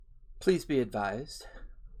Please be advised,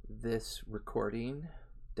 this recording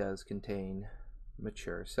does contain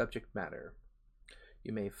mature subject matter.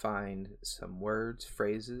 You may find some words,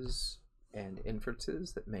 phrases, and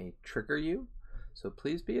inferences that may trigger you, so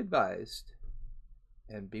please be advised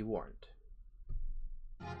and be warned.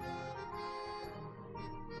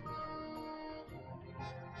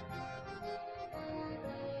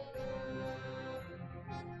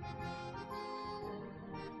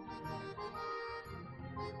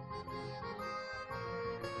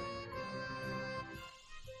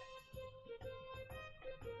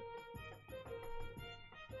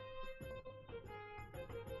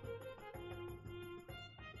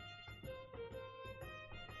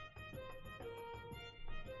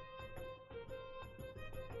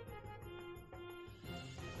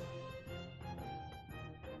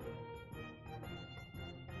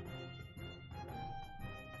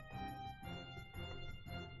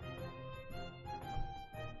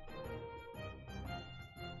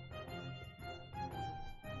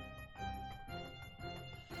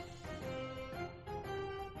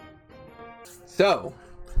 So,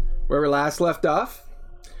 where we last left off,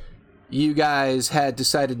 you guys had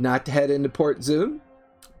decided not to head into Port Zoom.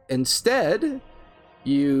 Instead,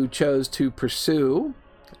 you chose to pursue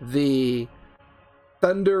the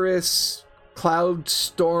thunderous cloud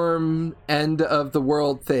storm end of the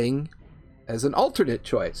world thing as an alternate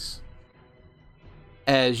choice.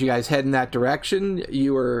 As you guys head in that direction,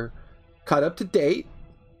 you were caught up to date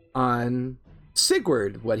on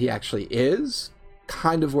Sigurd, what he actually is,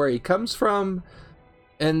 kind of where he comes from,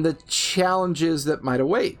 and the challenges that might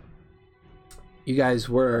await. You guys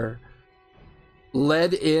were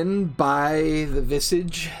led in by the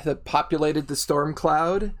visage that populated the storm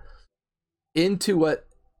cloud into what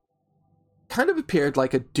kind of appeared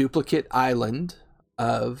like a duplicate island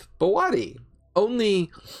of Bawadi. Only,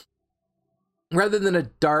 rather than a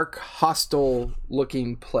dark, hostile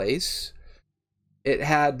looking place, it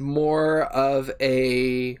had more of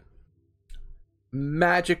a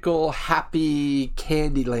magical, happy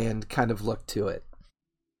Candyland kind of look to it.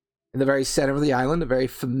 In the very center of the island, a very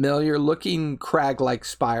familiar looking crag-like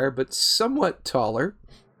spire, but somewhat taller.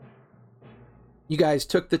 You guys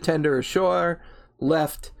took the tender ashore,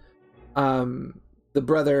 left the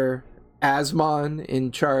brother Asmon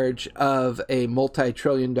in charge of a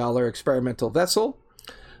multi-trillion-dollar experimental vessel.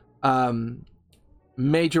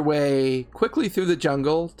 Made your way quickly through the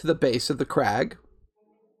jungle to the base of the crag.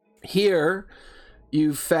 Here,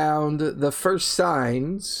 you found the first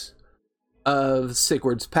signs of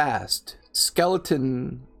Sigurd's past.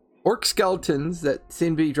 Orc skeletons that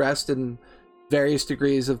seem to be dressed in various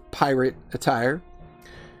degrees of pirate attire.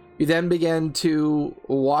 You then began to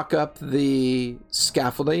walk up the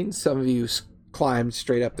scaffolding. Some of you climbed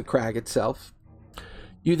straight up the crag itself.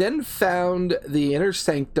 You then found the inner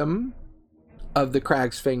sanctum of the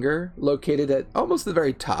crag's finger, located at almost the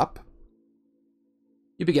very top.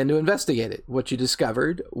 You began to investigate it. What you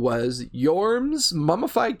discovered was Yorm's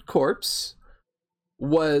mummified corpse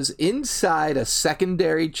was inside a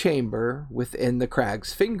secondary chamber within the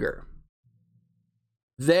crag's finger.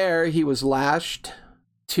 There, he was lashed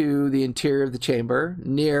to the interior of the chamber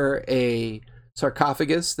near a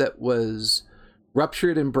sarcophagus that was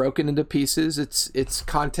ruptured and broken into pieces, its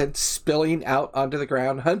contents spilling out onto the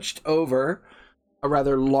ground, hunched over a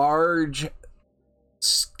rather large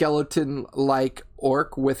skeleton-like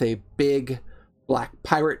orc with a big black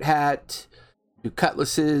pirate hat, two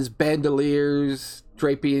cutlasses, bandoliers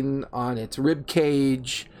draping on its rib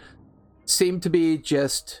cage, seemed to be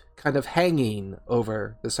just kind of hanging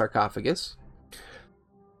over the sarcophagus.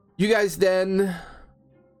 You guys then,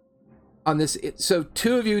 so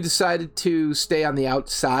two of you decided to stay on the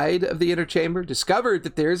outside of the inner chamber, discovered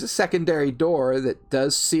that there is a secondary door that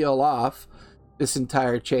does seal off this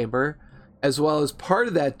entire chamber, as well as part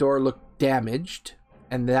of that door looked damaged,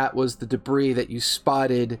 and that was the debris that you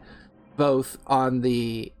spotted both on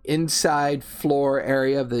the inside floor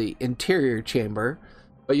area of the interior chamber,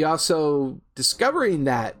 but you also, discovering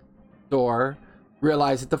that door,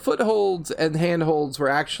 realized that the footholds and handholds were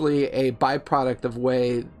actually a byproduct of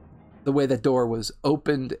the way the door was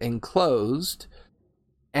opened and closed,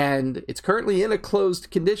 and it's currently in a closed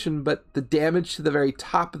condition, but the damage to the very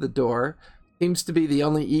top of the door seems to be the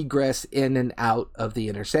only egress in and out of the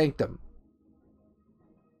inner sanctum.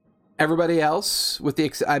 Everybody else,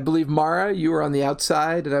 I believe Mara, you were on the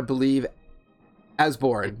outside, and I believe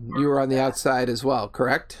Asborn, you were on the outside as well,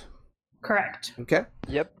 correct? Correct. Okay.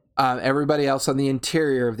 Yep. Everybody else on the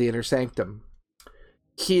interior of the inner sanctum.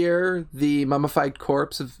 Here, the mummified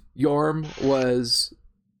corpse of Yorm was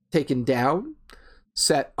taken down,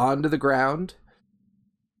 set onto the ground.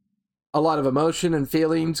 a lot of emotion and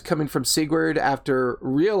feelings coming from Sigurd after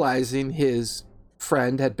realizing his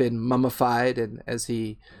friend had been mummified, and as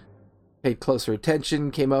he paid closer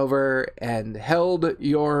attention, came over and held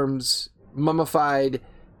Yorm's mummified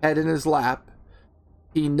head in his lap.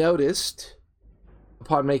 He noticed,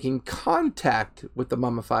 upon making contact with the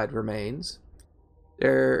mummified remains,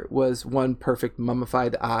 there was one perfect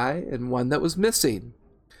mummified eye and one that was missing.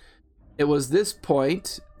 It was this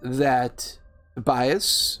point that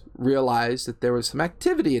Tobias realized that there was some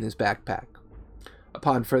activity in his backpack.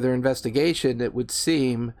 Upon further investigation, it would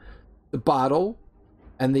seem the bottle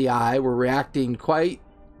and the eye were reacting quite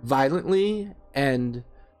violently and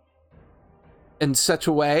in such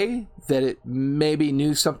a way that it maybe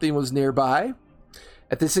knew something was nearby.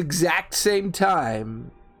 At this exact same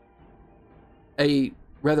time, a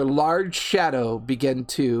rather large shadow began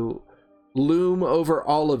to loom over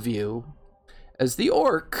all of you as the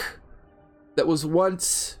orc that was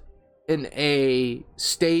once in a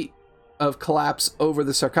state of collapse over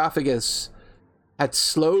the sarcophagus had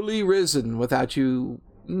slowly risen without you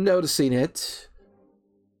noticing it.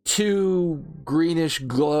 Two greenish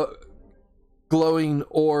glowing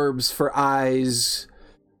orbs for eyes,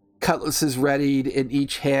 cutlasses readied in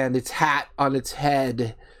each hand, its hat on its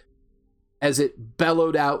head, as it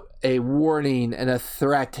bellowed out a warning and a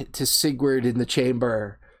threat to Sigurd in the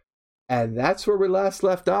chamber. And that's where we last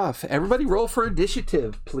left off. Everybody roll for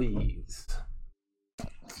initiative, please.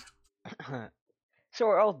 So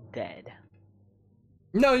we're all dead.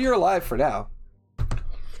 No, you're alive for now.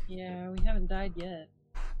 Yeah, we haven't died yet.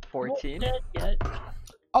 14. Not dead yet.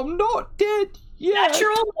 I'm not dead yet.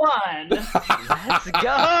 Natural 1. Let's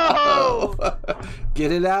go!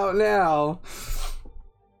 Get it out now.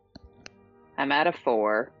 I'm at a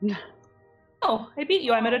 4. Oh, I beat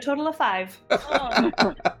you. I'm at a total of 5.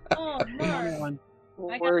 Oh, Mark.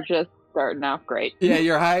 We're just starting off great. Yeah,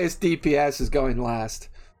 your highest DPS is going last.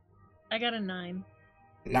 I got a 9.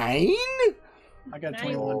 9? I got 9.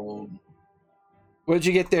 21. What did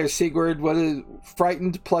you get there, Sigurd? What is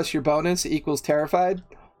frightened plus your bonus equals terrified?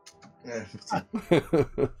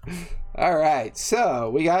 All right, so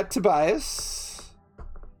we got Tobias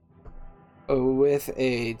with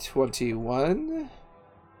a 21.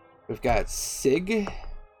 We've got Sig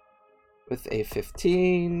with a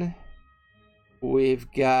 15.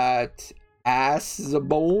 We've got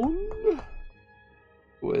Asbone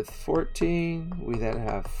with 14. We then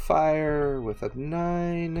have Fire with a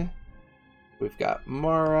 9. We've got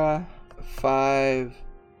Mara, a 5.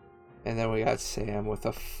 And then we got Sam with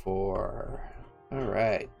a 4. All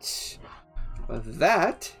right. With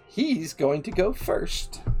that, he's going to go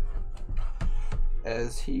first,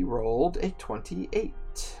 as he rolled a 28.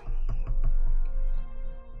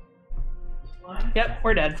 Yep,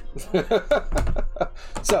 we're dead.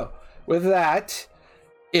 So, with that,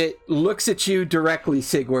 it looks at you directly,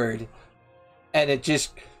 Sigurd, and it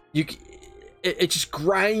just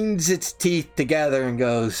grinds its teeth together and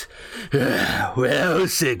goes, "Well,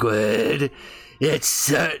 Sigurd, it's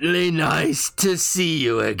certainly nice to see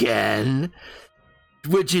you again.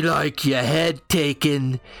 Would you like your head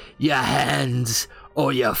taken, your hands,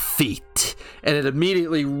 or your feet?" And it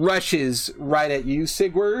immediately rushes right at you,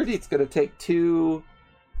 Sigurd. It's going to take 2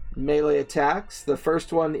 melee attacks. The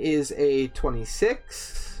first one is a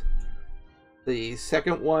 26. The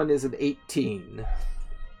second one is an 18.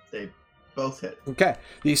 They both hit. Okay,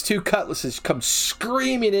 these 2 cutlasses come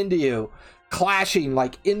screaming into you, clashing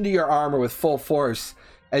like into your armor with full force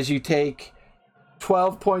as you take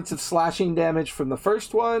 12 points of slashing damage from the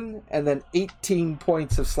first one, and then 18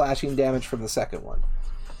 points of slashing damage from the second one.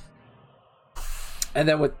 And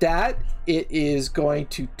then with that, it is going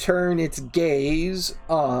to turn its gaze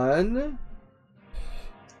on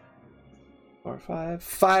 4, 5.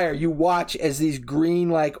 Fire. You watch as these green,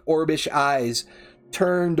 like orbish eyes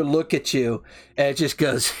turn to look at you, and it just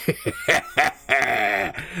goes,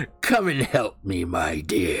 "Come and help me, my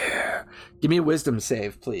dear." Give me a wisdom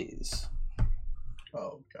save, please.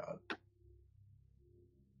 Oh, God.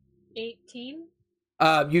 18.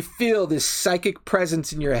 You feel this psychic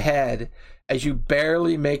presence in your head as you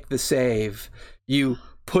barely make the save. You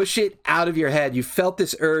push it out of your head. You felt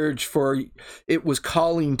this urge for it was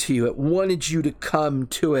calling to you. It wanted you to come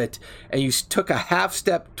to it, and you took a half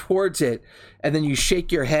step towards it, and then you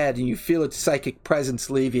shake your head and you feel its psychic presence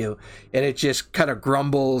leave you, and it just kind of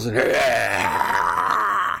grumbles and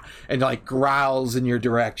like growls in your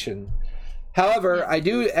direction. However,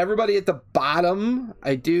 everybody at the bottom,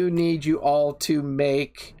 I do need you all to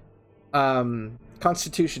make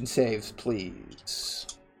Constitution saves, please.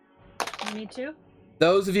 Me too?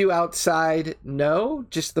 Those of you outside, no.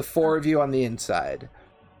 Just the 4 of you on the inside.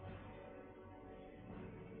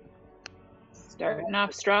 Starting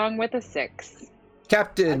off strong with a 6.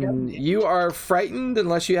 Captain, you are frightened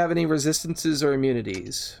unless you have any resistances or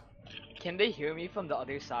immunities. Can they hear me from the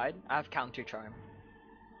other side? I have counter charm.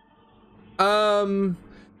 So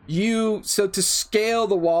to scale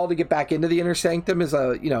the wall to get back into the inner sanctum is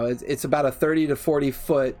it's about a 30 to 40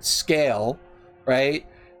 foot scale, right?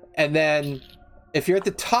 And then if you're at the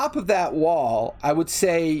top of that wall, I would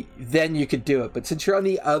say then you could do it. But since you're on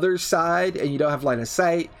the other side and you don't have line of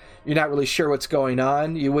sight, you're not really sure what's going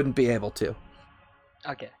on, you wouldn't be able to.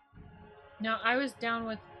 Okay. Now, I was down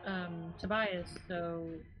with Tobias, so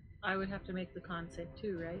I would have to make the con save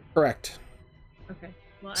too, right? Correct. Okay.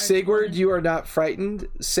 Well, Sigurd, you are not frightened.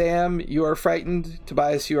 Sam, you are frightened.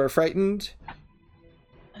 Tobias, you are frightened.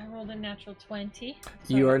 I rolled a natural 20.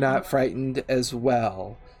 You are not frightened as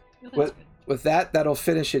well. With that, that'll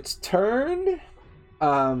finish its turn.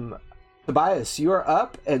 Tobias, you are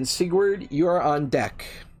up, and Sigurd, you are on deck.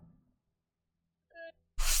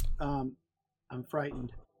 I'm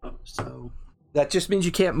frightened. So That just means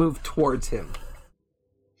you can't move towards him.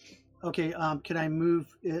 okay. Can I move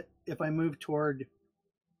it if I move toward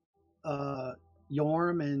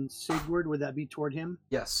Yorm and Sigurd? Would that be toward him?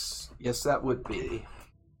 Yes, that would be.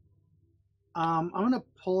 I'm gonna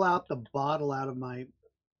pull out the bottle out of my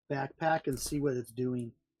backpack and see what it's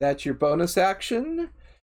doing. That's your bonus action.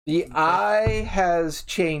 The eye has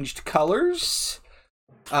changed colors.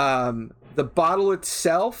 The bottle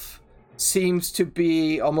itself seems to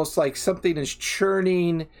be almost like something is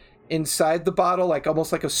churning inside the bottle, like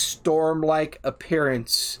almost like a storm-like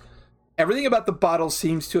appearance. Everything about the bottle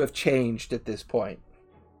seems to have changed at this point.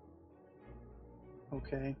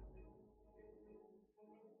 Okay.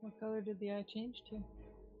 What color did the eye change to?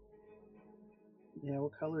 Yeah.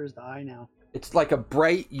 What color is the eye now? It's like a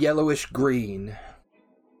bright yellowish green.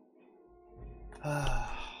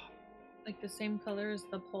 Like the same color as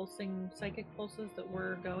the pulsing psychic pulses that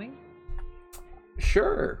were going?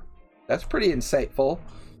 Sure. That's pretty insightful.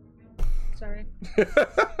 Sorry.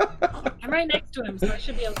 I'm right next to him, so I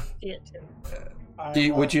should be able to see it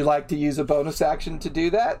too. Would you like to use a bonus action to do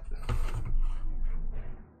that?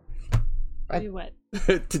 Do what?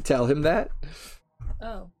 To tell him that?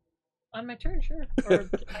 Oh. On my turn, sure. Or I can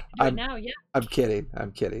do it now, yeah. I'm kidding.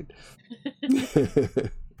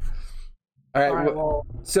 All right. Well,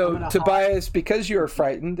 so, Tobias, because you're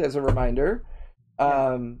frightened, as a reminder,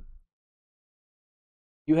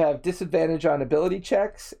 you have disadvantage on ability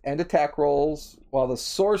checks and attack rolls while the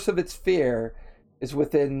source of its fear is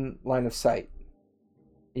within line of sight.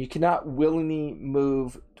 You cannot willingly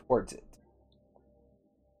move towards it.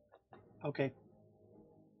 okay.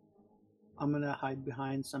 I'm gonna hide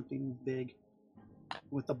behind something big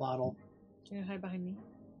with the bottle, You're gonna hide behind me?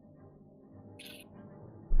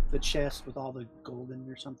 the chest with all the gold in it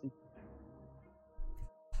or something.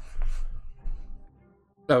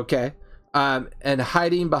 Okay. And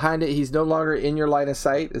hiding behind it, he's no longer in your line of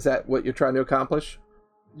sight. Is that what you're trying to accomplish?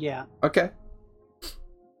 Yeah. Okay.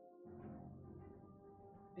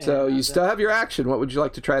 So you still have your action. What would you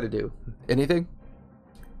like to try to do? Anything?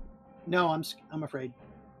 No, I'm afraid.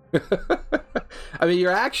 I mean,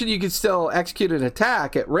 your action, you could still execute an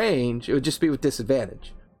attack at range. It would just be with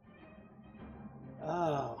disadvantage.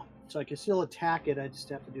 Oh, so I can still attack it. I just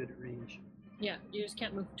have to do it at range. Yeah, you just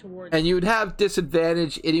can't move towards And you would have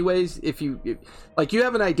disadvantage anyways if you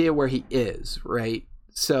have an idea where he is, right?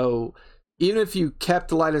 So even if you kept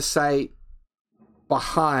the line of sight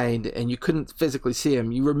behind and you couldn't physically see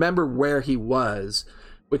him, you remember where he was,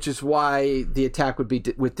 which is why the attack would be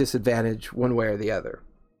with disadvantage one way or the other.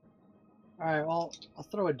 All right, well, I'll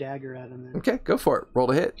throw a dagger at him then. Okay, go for it. Roll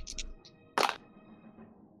to hit.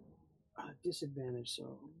 Disadvantage,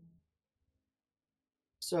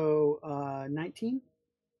 so 19?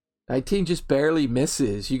 19 just barely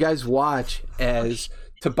misses. You guys watch as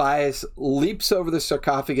Tobias leaps over the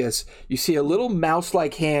sarcophagus. You see a little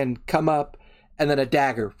mouse-like hand come up and then a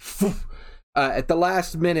dagger. At the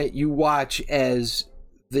last minute, you watch as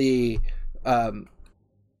the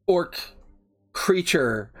orc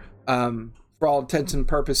creature, for all intents and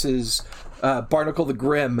purposes, Barnacle the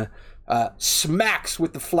Grim, smacks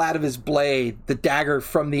with the flat of his blade the dagger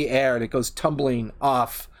from the air, and it goes tumbling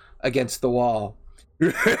off against the wall.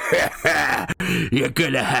 You're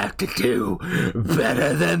gonna have to do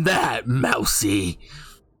better than that, mousy.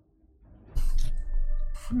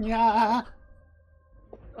 Yeah.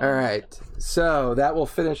 All right, so that will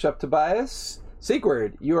finish up Tobias.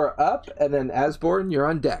 Sigurd, you are up, and then Asborn, you're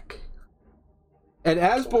on deck. And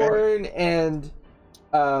Asborn and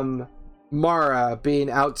Mara being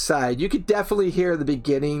outside, you could definitely hear the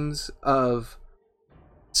beginnings of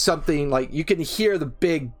something. Like, you can hear the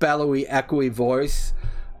big bellowy echoey voice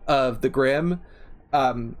of the Grim,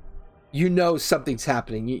 you know something's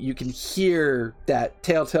happening. You can hear that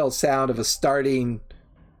telltale sound of a starting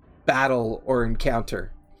battle or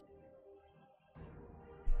encounter.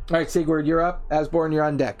 All right, Sigurd, you're up. Asborn, you're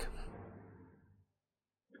on deck.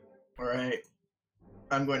 All right.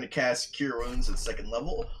 I'm going to cast Cure Wounds at 2nd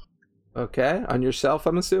level. Okay, on yourself,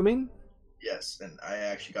 I'm assuming? Yes, and I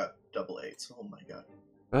actually got double 8s. Oh my god.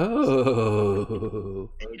 Oh.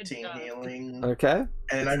 18 healing. Okay.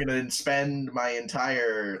 And I'm going to spend my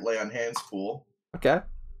entire Lay on Hands pool, Okay.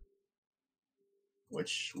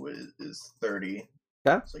 which is 30.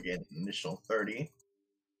 Okay. So again, initial 30.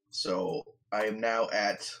 So I am now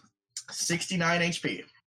at 69 HP.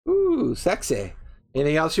 Ooh, sexy.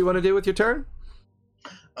 Anything else you want to do with your turn?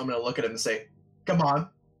 I'm going to look at him and say, come on,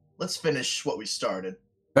 let's finish what we started.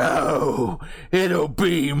 Oh, it'll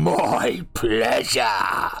be my pleasure.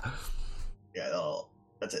 Yeah,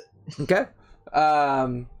 that's it. Okay.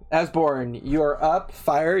 Asborn, you are up.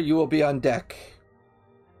 Fire, you will be on deck.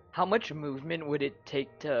 How much movement would it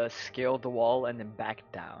take to scale the wall and then back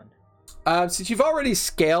down? Since you've already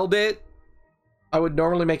scaled it, I would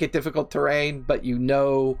normally make it difficult terrain, but you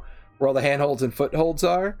know where all the handholds and footholds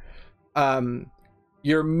are.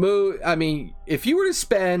 Your move, I mean, if you were to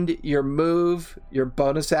spend your move, your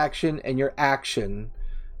bonus action, and your action,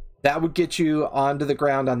 that would get you onto the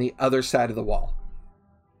ground on the other side of the wall.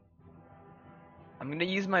 I'm gonna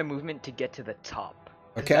use my movement to get to the top.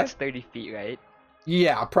 'Cause Okay. That's 30 feet, right?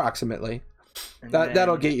 Yeah, approximately. And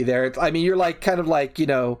That'll then- get you there. I mean, you're like kind of like,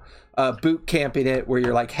 boot camping it, where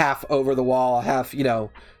you're like half over the wall, half, trying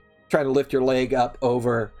to lift your leg up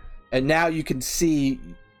over. And now you can see,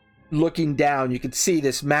 looking down, you can see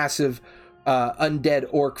this massive undead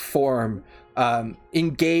orc form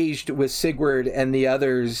engaged with Sigurd and the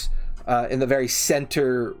others in the very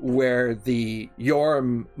center where the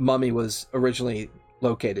Yoram mummy was originally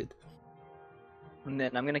located. And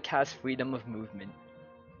then I'm gonna cast Freedom of Movement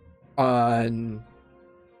On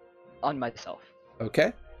myself.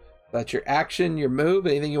 Okay. That's your action, your move.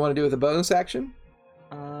 Anything you want to do with a bonus action?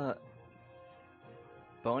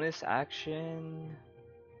 Bonus action.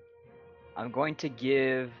 I'm going to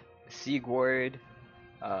give Sigurd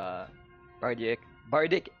Bardic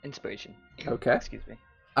Inspiration. Okay. Excuse me.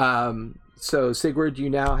 So Sigurd, you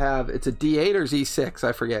now have, it's a D8 or Z6,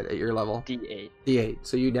 I forget, at your level. D8. D8.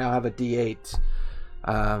 So you now have a D8,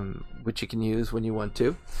 which you can use when you want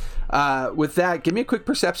to. With that, give me a quick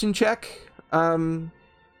perception check,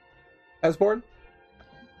 Asborn.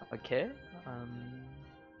 Okay.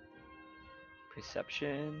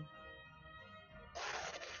 Perception.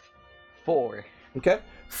 4. Okay.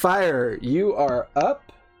 Fire, you are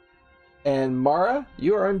up, and Mara,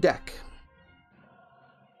 you are on deck.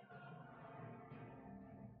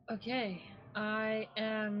 Okay, I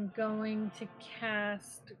am going to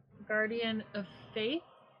cast Guardian of Faith.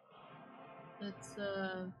 It's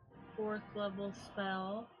a 4th level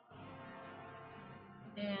spell.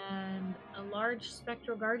 And a large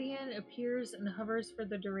spectral guardian appears and hovers for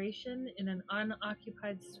the duration in an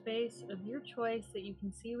unoccupied space of your choice that you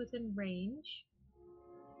can see within range.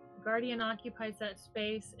 The guardian occupies that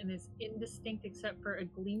space and is indistinct except for a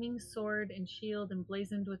gleaming sword and shield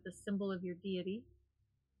emblazoned with the symbol of your deity.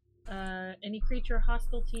 Any creature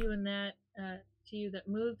hostile to you that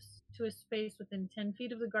moves to a space within 10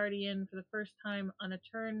 feet of the guardian for the first time on a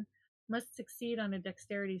turn must succeed on a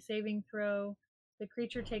dexterity saving throw. The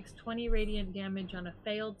creature takes 20 radiant damage on a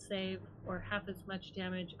failed save, or half as much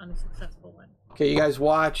damage on a successful one. Okay, you guys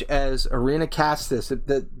watch as Arena casts this.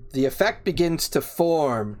 The effect begins to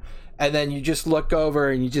form, and then you just look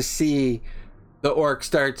over and you just see the orc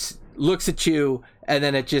looks at you, and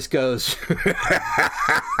then it just goes,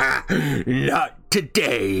 "Not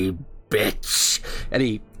today, bitch." And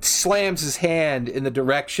he slams his hand in the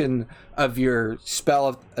direction of your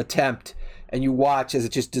spell attempt, and you watch as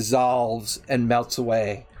it just dissolves and melts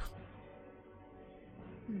away.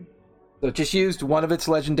 So it just used one of its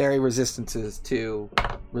legendary resistances to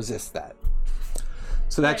resist that.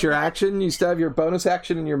 So that's your action. You still have your bonus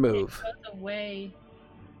action and your move. It goes away.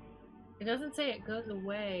 It doesn't say it goes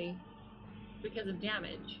away because of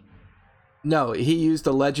damage. No, he used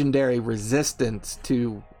a legendary resistance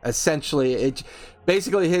to essentially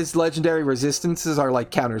basically his legendary resistances are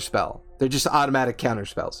like counterspell. They're just automatic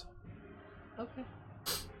counterspells. Okay.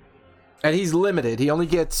 And he's limited. He only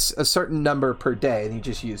gets a certain number per day, and he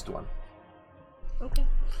just used one. Okay.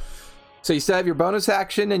 So you still have your bonus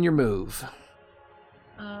action and your move.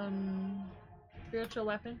 Spiritual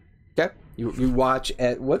weapon. Okay. You watch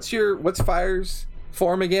at what's Fire's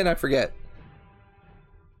form again? I forget.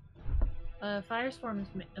 Fire's form is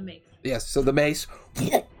a mace. Yes. So the mace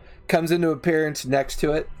comes into appearance next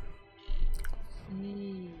to it.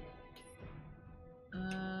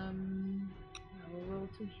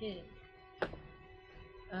 to hit.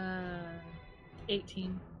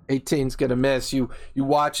 18. 18's gonna miss. You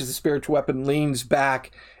watch as the spiritual weapon leans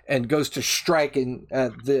back and goes to strike, and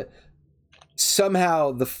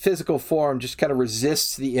somehow the physical form just kind of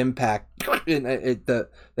resists the impact, and the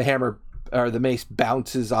hammer or the mace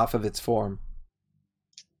bounces off of its form.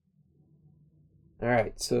 All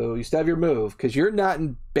right, so you still have your move because you're not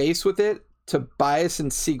in base with it. Tobias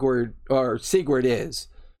and Sigurd is.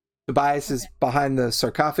 Tobias is behind the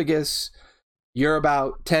sarcophagus. You're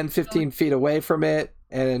about 10, 15 feet away from it,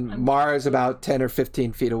 and Mara's about 10 or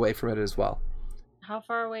 15 feet away from it as well. How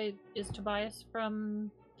far away is Tobias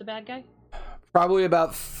from the bad guy? Probably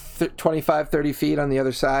about 25, 30 feet on the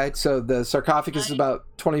other side. So the sarcophagus is about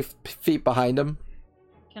 20 feet behind him.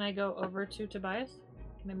 Can I go over to Tobias?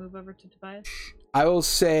 Can I move over to Tobias? I will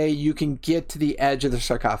say you can get to the edge of the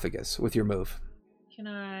sarcophagus with your move. Can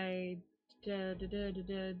I do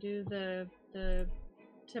the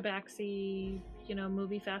Tabaxi,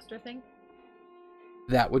 movie faster thing?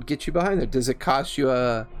 That would get you behind there. Does it cost you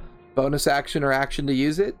a bonus action or action to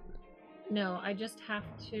use it? No, I just have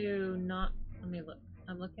to not... Let me look.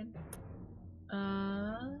 I'm looking.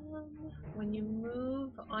 When you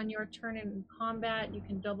move on your turn in combat, you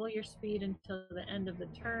can double your speed until the end of the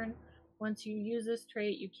turn. Once you use this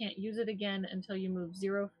trait, you can't use it again until you move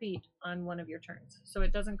 0 feet on one of your turns. So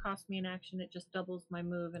it doesn't cost me an action, it just doubles my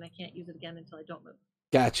move, and I can't use it again until I don't move.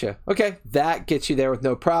 Gotcha. Okay, that gets you there with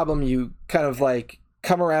no problem. You kind of like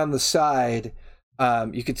come around the side.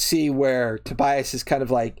 You could see where Tobias is kind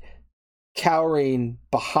of like cowering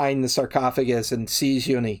behind the sarcophagus and sees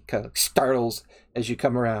you, and he kind of startles as you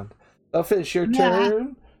come around. That'll finish your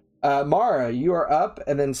turn. Mara, you are up,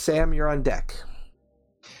 and then Sam, you're on deck.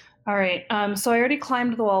 All right. So I already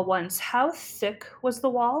climbed the wall once. How thick was the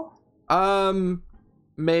wall?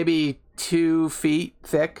 Maybe 2 feet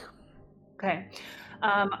thick. Okay.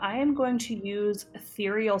 I am going to use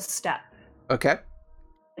Ethereal Step. Okay.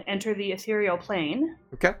 Enter the ethereal plane.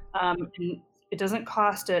 Okay. And it doesn't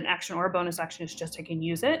cost an action or a bonus action. It's just I can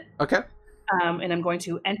use it. Okay. And I'm going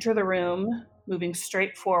to enter the room, moving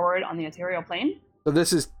straight forward on the ethereal plane. So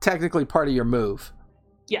this is technically part of your move.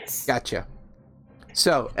 Yes. Gotcha.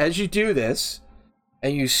 So as you do this,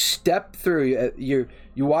 and you step through, you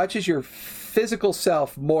watch as your physical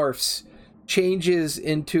self morphs, changes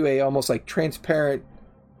into a almost like transparent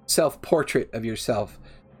self-portrait of yourself.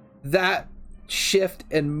 That shift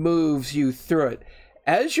and moves you through it.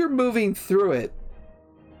 As you're moving through it,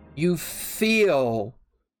 you feel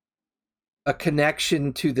a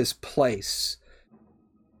connection to this place.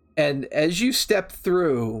 And as you step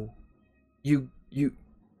through, you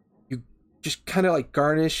just kind of like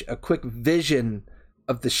garnish a quick vision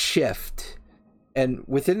of the shift. And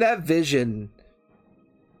within that vision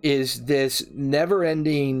is this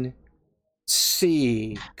never-ending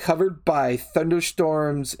sea covered by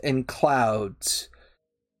thunderstorms and clouds.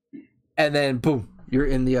 And then, boom, you're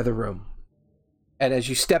in the other room. And as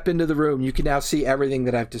you step into the room, you can now see everything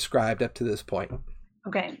that I've described up to this point.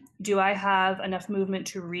 Okay. Do I have enough movement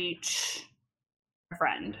to reach a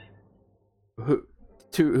friend? Who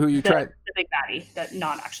you try? The big baddie, that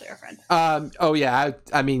not actually our friend. Oh yeah.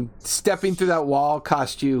 I mean, stepping through that wall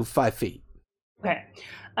cost you 5 feet. Okay.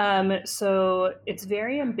 So it's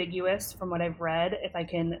very ambiguous from what I've read if I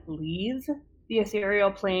can leave the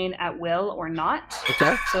ethereal plane at will or not.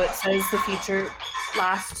 Okay. So it says the feature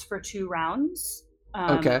lasts for 2 rounds.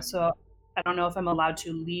 Okay. So I don't know if I'm allowed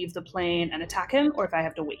to leave the plane and attack him or if I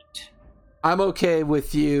have to wait. I'm okay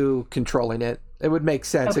with you controlling it. It would make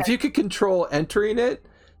sense. Okay. If you could control entering it,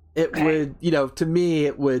 it would, to me,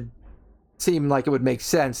 it would seem like it would make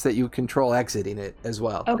sense that you control exiting it as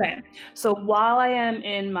well. Okay. So while I am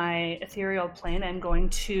in my ethereal plane, I'm going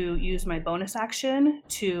to use my bonus action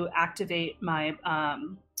to activate my,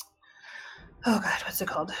 what's it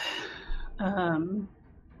called?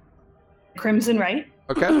 Crimson Right.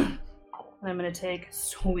 Okay. And I'm going to take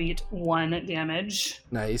sweet 1 damage.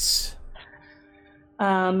 Nice.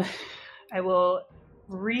 I will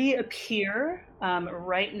reappear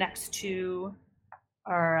right next to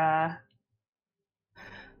our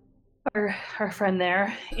friend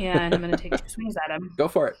there, and I'm going to take 2 swings at him. Go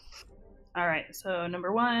for it. All right, so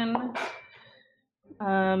number 1,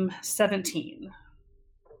 17.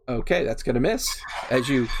 Okay, that's going to miss. As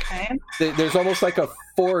you, Okay. there's almost like a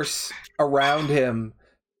force around him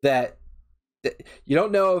that you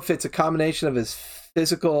don't know if it's a combination of his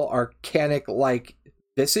physical, arcanic-like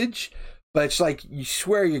visage, but it's like you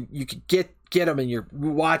swear you could get him, and you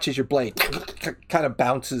watch as your blade kind of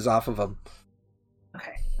bounces off of him.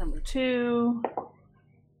 Okay, number 2.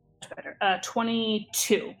 Much better.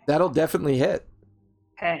 22. That'll definitely hit.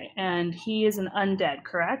 Okay, and he is an undead,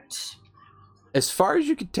 correct? As far as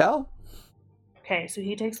you could tell. Okay, so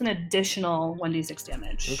he takes an additional 1d6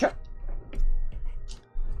 damage. Okay.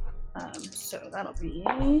 So that'll be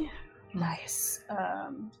nice.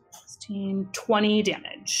 16, 20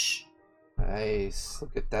 damage. Nice.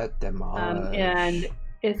 Look at that damage. And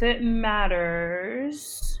if it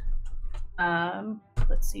matters,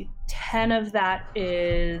 let's see, 10 of that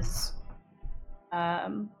is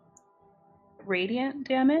radiant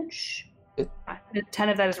damage. 10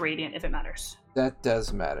 of that is radiant if it matters. That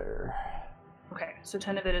does matter. Okay, so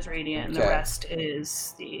 10 of it is radiant, and the Okay. rest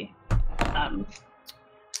is the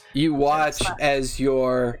You watch as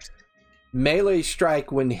your melee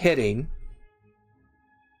strike, when hitting,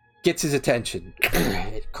 gets his attention.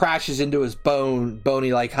 It crashes into his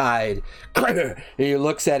bony-like hide. And he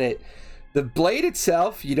looks at it. The blade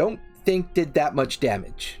itself, you don't think did that much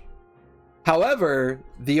damage. However,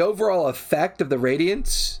 the overall effect of the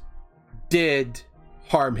radiance did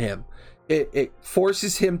harm him. It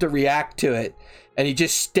forces him to react to it, and he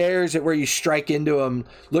just stares at where you strike into him,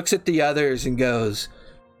 looks at the others, and goes,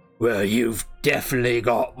 "Well, you've definitely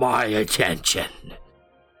got my attention."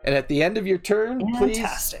 And at the end of your turn,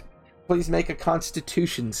 fantastic. please make a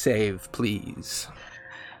Constitution save, please.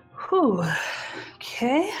 Whew.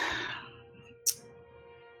 Okay.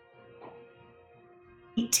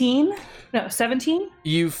 18? No, 17?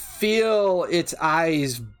 You feel its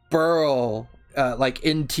eyes burrow like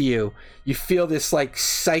into you. You feel this like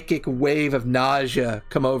psychic wave of nausea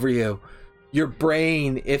come over you. Your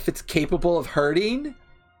brain, if it's capable of hurting,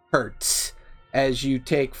 hurts as you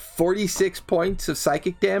take 46 points of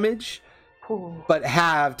psychic damage, Ooh. but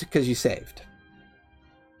halved because you saved.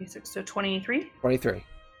 so 23? 23.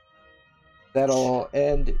 That'll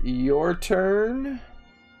end your turn.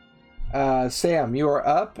 Sam, you are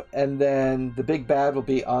up, and then the big bad will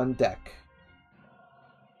be on deck.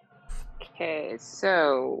 Okay,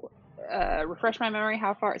 so refresh my memory.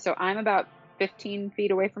 How far? So I'm about 15 feet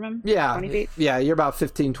away from him. Yeah, 20 feet. yeah, you're about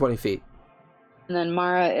 15, 20 feet. And then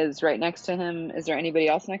Mara is right next to him. Is there anybody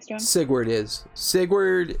else next to him? Sigurd is.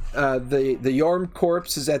 Sigurd, the Yorm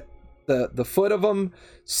corpse is at the foot of him.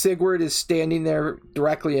 Sigurd is standing there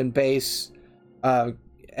directly in base,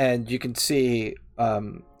 and you can see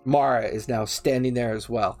Mara is now standing there as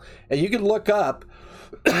well. And you can look up,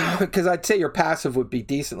 because I'd say your passive would be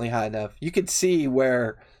decently high enough. You could see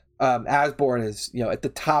where Asborn is, at the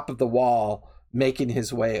top of the wall, making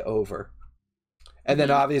his way over. And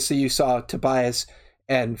then obviously you saw Tobias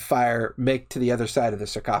and Fire make to the other side of the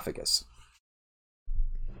sarcophagus.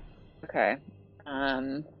 Okay.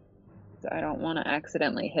 So I don't want to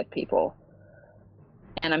accidentally hit people.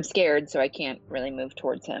 And I'm scared, so I can't really move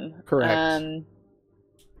towards him. Correct.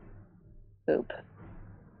 Oop.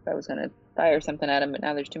 I was going to fire something at him, but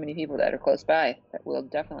now there's too many people that are close by that will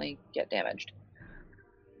definitely get damaged.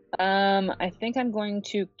 I think I'm going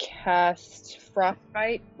to cast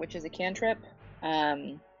Frostbite, which is a cantrip.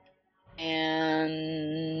 And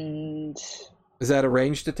Is that a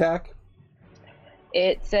ranged attack?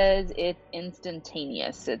 it says it's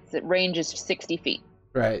instantaneous. It range is 60 feet.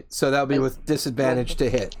 Right. So that'll be with disadvantage to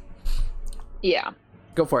hit. Yeah.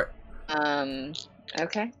 Go for it.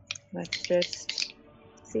 Okay. Let's just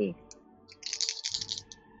see.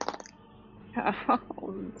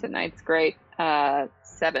 Oh, tonight's great.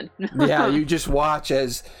 7. Yeah, you just watch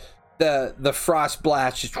as the frost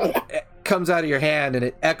blast just comes out of your hand, and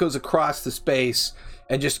it echoes across the space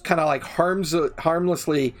and just kind of like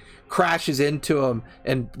harmlessly crashes into him,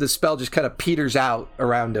 and the spell just kind of peters out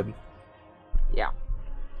around him. Yeah.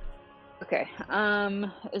 Okay.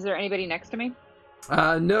 Is there anybody next to me?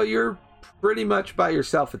 No, you're pretty much by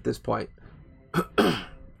yourself at this point.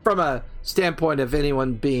 From a standpoint of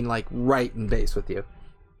anyone being like right in base with you.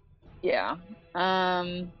 Yeah.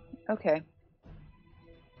 Okay.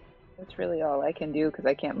 That's really all I can do because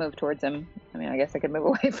I can't move towards him. I mean, I guess I could move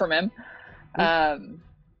away from him. I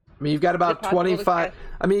mean, you've got about 25.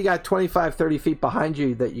 I mean, you got 25, 30 feet behind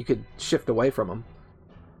you that you could shift away from him.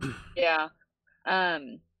 Yeah.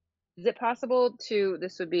 Is it possible to,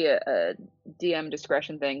 this would be a DM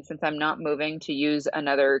discretion thing, since I'm not moving, to use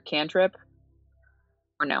another cantrip?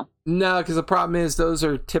 Or no? No, because the problem is those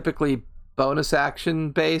are typically bonus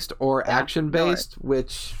action based or action based,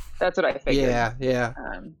 which... That's what I figured. Yeah.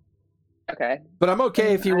 Okay. But I'm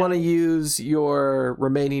okay if you want to use your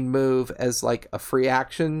remaining move as like a free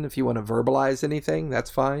action. If you want to verbalize anything, that's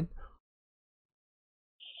fine.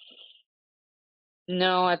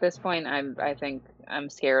 No, at this point, I think I'm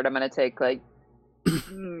scared. I'm going to take like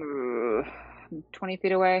 20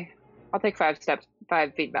 feet away. I'll take 5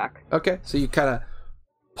 feet back. Okay, so you kind of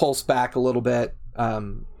pulse back a little bit,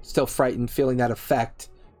 still frightened, feeling that effect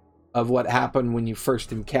of what happened when you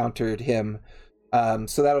first encountered him.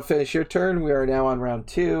 So that'll finish your turn. We are now on round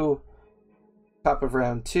 2. Top of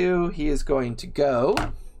round 2, he is going to go.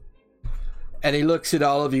 And he looks at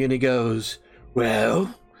all of you and he goes,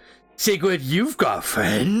 "Well, Sigurd, you've got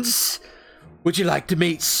friends. Would you like to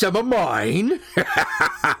meet some of mine?"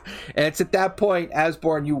 And it's at that point,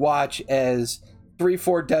 Asborn, you watch as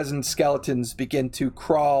 3-4 dozen skeletons begin to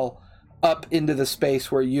crawl up into the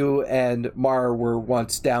space where you and Mara were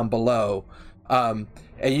once down below. And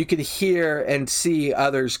you can hear and see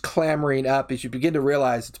others clamoring up as you begin to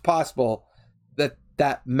realize it's possible that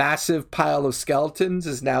that massive pile of skeletons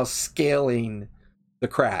is now scaling the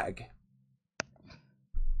crag.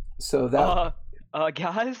 So that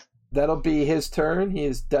guys, that'll be his turn. He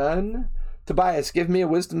is done. Tobias, give me a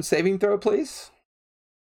wisdom saving throw, please.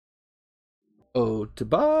 Oh,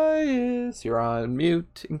 Tobias, you're on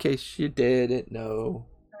mute in case you didn't know.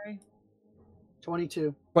 Sorry.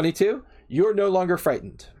 22. 22? You're no longer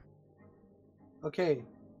frightened. Okay.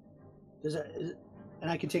 And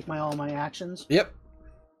I can take all my actions? Yep.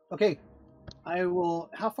 Okay. I will...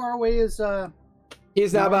 How far away is...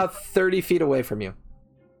 He's now Yorm? about 30 feet away from you.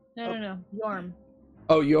 No. Yorm.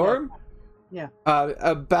 Oh, Yorm? Yeah.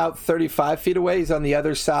 About 35 feet away. He's on the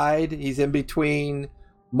other side. He's in between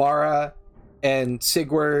Mara and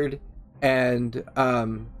Sigurd and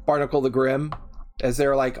Barnacle the Grim. As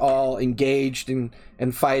they're like all engaged and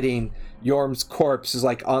fighting, Yorm's corpse is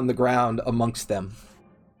like on the ground amongst them.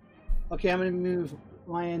 Okay, I'm going to move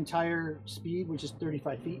my entire speed, which is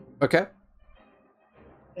 35 feet, Okay.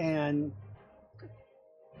 and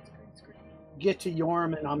get to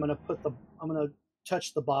Yorm, and I'm going to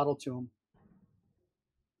touch the bottle to him.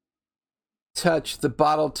 Touch the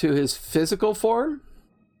bottle to his physical form?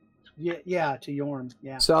 Yeah, to Yorm.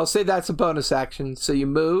 Yeah. So I'll say that's a bonus action. So you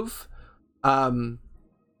move. I'll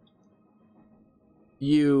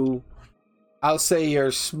say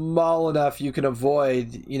you're small enough you can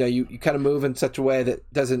avoid, you kind of move in such a way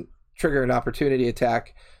that doesn't trigger an opportunity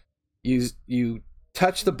attack. You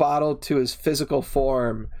touch the bottle to his physical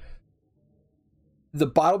form. The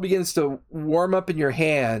bottle begins to warm up in your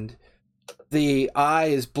hand. The eye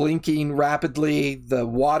is blinking rapidly. The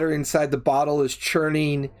water inside the bottle is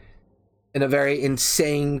churning in a very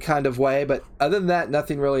insane kind of way. But other than that,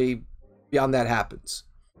 nothing really beyond that happens.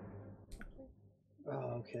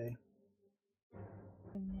 Oh, okay.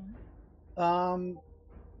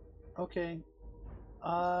 Okay.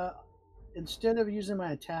 Instead of using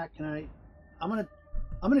my attack, I'm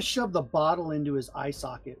gonna shove the bottle into his eye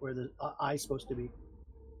socket where the eye's supposed to be.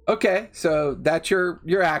 Okay, so that's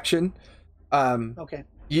your action. Okay.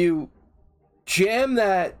 You jam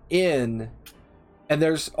that in, and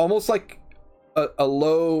there's almost like a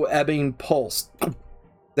low ebbing pulse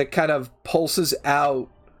that kind of pulses out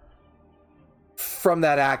from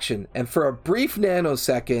that action, and for a brief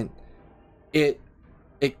nanosecond, it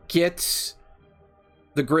gets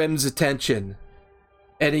the Grimm's attention,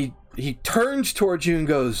 and he turns towards you and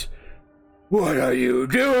goes, "What are you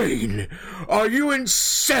doing? Are you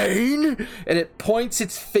insane?" And it points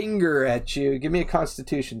its finger at you. Give me a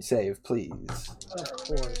Constitution save, please. Of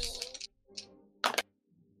course.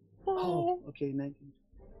 Oh, okay. 19.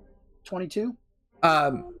 22.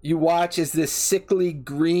 You watch as this sickly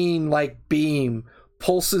green like beam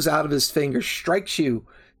pulses out of his finger, strikes you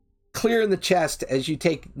clear in the chest as you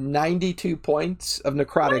take 92 points of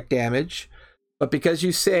necrotic damage. But because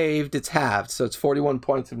you saved, it's halved, so it's 41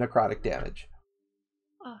 points of necrotic damage.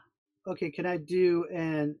 Okay, can I do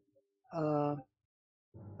an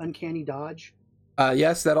uncanny dodge?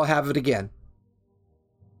 Yes, that'll have it again.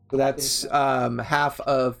 So that's half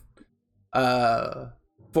of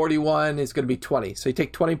 41 is going to be 20. So you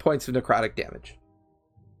take 20 points of necrotic damage.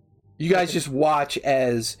 You guys just watch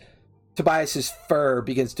as Tobias's fur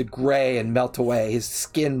begins to gray and melt away. His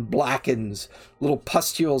skin blackens. Little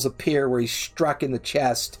pustules appear where he's struck in the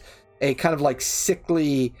chest. A kind of like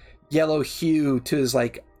sickly yellow hue to his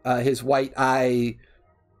like his white eye.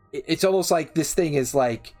 It's almost like this thing is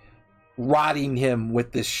like rotting him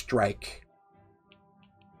with this strike.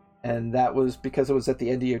 And that was because it was at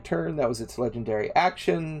the end of your turn. That was its legendary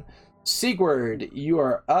action. Sigurd, you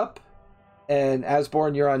are up, and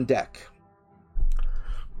Asborn, you're on deck.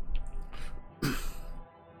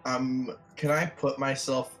 Can I put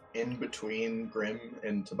myself in between Grim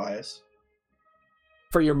and Tobias?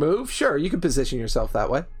 For your move? Sure, you can position yourself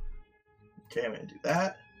that way. Okay, I'm gonna do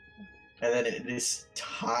that. And then it is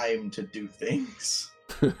time to do things.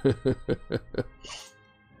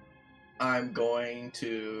 I'm going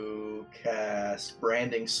to cast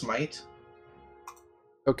Branding Smite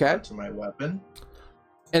Okay. to my weapon.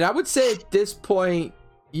 And I would say at this point,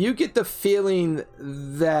 you get the feeling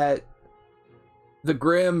that the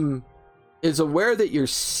Grim is aware that you're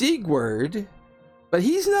Sigurd, but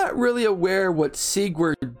he's not really aware what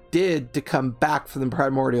Sigurd did to come back from the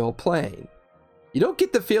primordial plane. You don't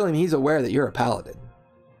get the feeling he's aware that you're a paladin.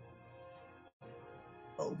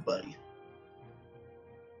 Oh, buddy.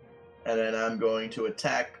 And then I'm going to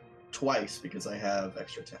attack twice because I have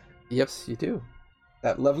extra attack. Yes, you do.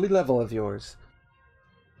 That lovely level of yours.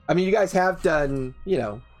 I mean, you guys have done,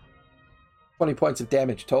 20 points of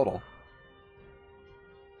damage total.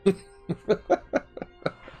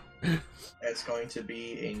 It's going to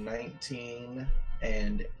be a 19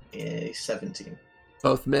 and a 17.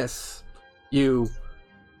 Both miss. You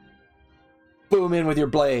boom in with your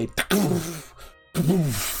blade.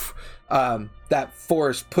 That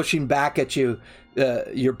force pushing back at you,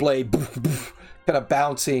 your blade kind of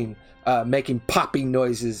bouncing, making popping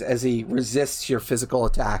noises as he resists your physical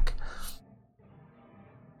attack.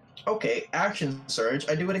 Okay, action surge.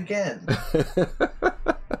 I do it again.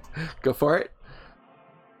 Go for it.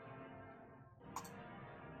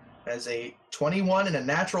 As a 21 and a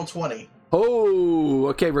natural 20. Oh,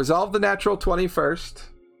 okay. Resolve the natural 20 first.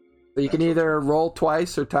 So you can either roll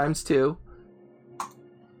twice or times 2.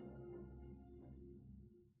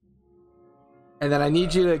 And then I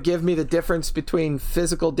need you to give me the difference between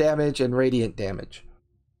physical damage and radiant damage.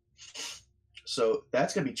 So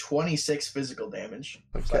that's going to be 26 physical damage.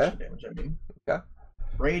 Okay. Slashing damage, I mean. Okay.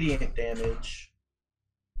 Radiant damage.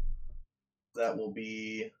 That will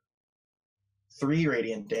be 3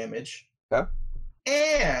 radiant damage. Okay.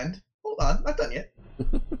 And, hold on, not done yet.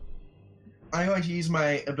 I'm going to use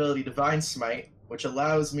my ability Divine Smite, which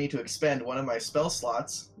allows me to expend one of my spell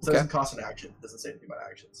slots. It doesn't cost an action. It doesn't say anything about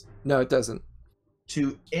actions. No, it doesn't.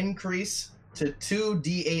 To increase to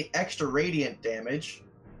 2d8 extra radiant damage.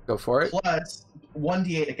 Go for it. Plus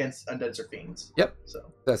 1d8 against undeads or fiends. Yep.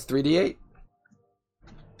 So that's 3d8.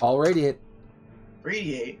 All radiant.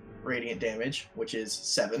 3d8 radiant damage, which is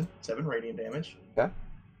 7 radiant damage. Okay.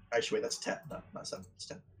 Actually, wait, that's 10, not 7. It's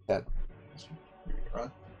 10. 10.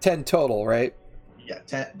 Wrong. 10 total, right? Yeah,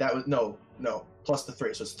 10. That was no, plus the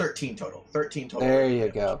 3, so it's 13 total. 13 total. There you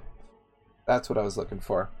go. That's what I was looking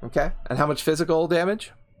for. Okay. And how much physical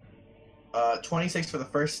damage? 26 for the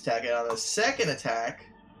first attack, and on the second attack.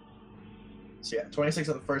 So yeah, 26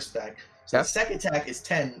 on the first attack. So the second attack is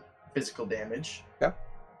 10 physical damage. Yeah.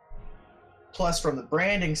 Plus from the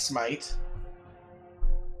branding smite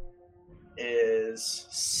is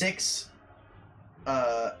 6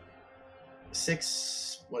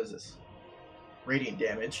 what is this? Radiant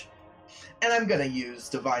damage. And I'm gonna use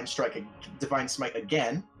Divine Smite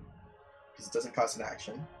again. Because it doesn't cost an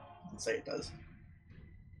action. It doesn't say it does.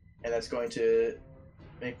 And that's going to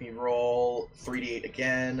make me roll 3d8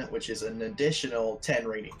 again, which is an additional 10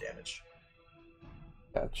 radiant damage.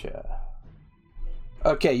 Gotcha.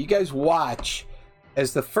 Okay, you guys watch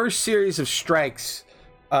as the first series of strikes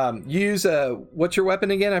use what's your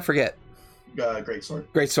weapon again? I forget. Greatsword.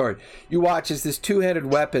 Greatsword. You watch as this two-headed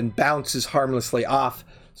weapon bounces harmlessly off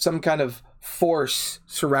some kind of force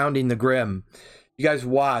surrounding the Grim. You guys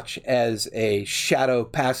watch as a shadow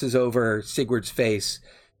passes over Sigurd's face.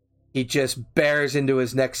 He just bears into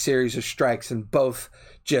his next series of strikes, and both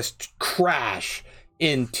just crash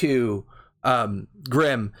into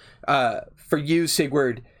Grim. For you,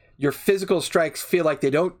 Sigurd, your physical strikes feel like they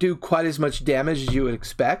don't do quite as much damage as you would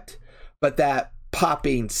expect, but that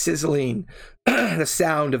popping, sizzling, the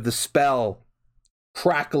sound of the spell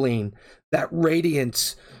crackling, that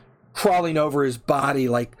radiance crawling over his body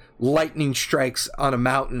like lightning strikes on a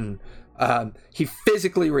mountain. He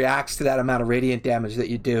physically reacts to that amount of radiant damage that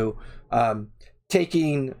you do,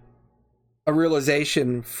 taking a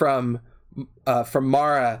realization from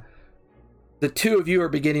Mara. The two of you are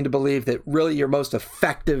beginning to believe that really your most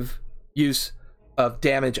effective use of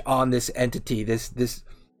damage on this entity, this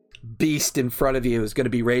beast in front of you, is going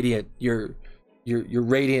to be radiant. Your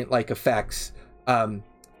radiant-like effects.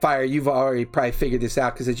 Fire, you've already probably figured this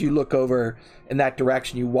out, because as you look over in that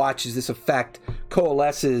direction, you watch as this effect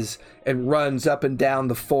coalesces and runs up and down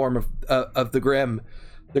the form of the Grim.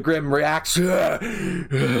 The Grim reacts.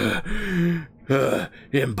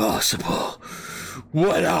 Impossible.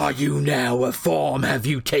 What are you now? What form have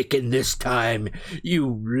you taken this time,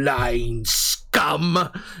 you lying scum?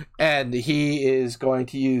 And he is going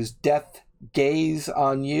to use Death Gaze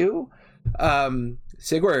on you.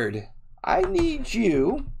 Sigurd, I need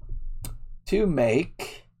you to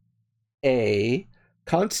make a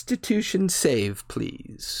Constitution save,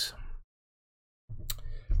 please.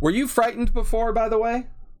 Were you frightened before, by the way?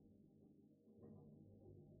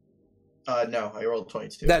 No, I rolled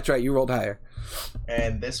 22. That's right, you rolled higher.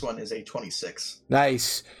 And this one is a 26.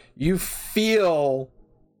 Nice. You feel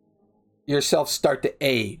yourself start to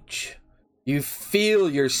age. You feel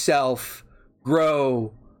yourself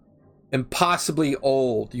grow impossibly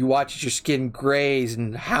old. You watch as your skin grays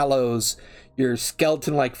and hollows your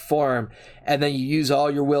skeleton-like form, and then you use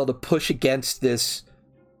all your will to push against this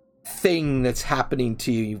thing that's happening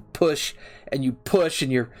to you. You push, and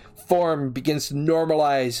your form begins to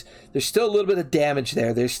normalize. There's still a little bit of damage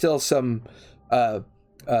there. There's still some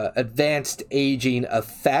advanced aging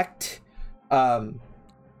effect.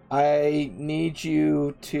 I need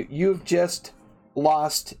you to... You've just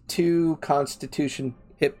lost 2 Constitution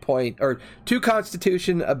hit point, or 2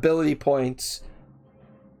 Constitution ability points,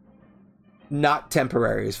 not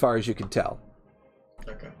temporary as far as you can tell.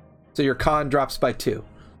 Okay. So your con drops by 2.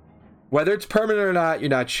 Whether it's permanent or not, you're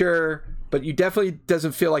not sure, but you definitely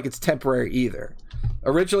doesn't feel like it's temporary either.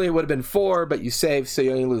 Originally it would have been 4, but you saved, so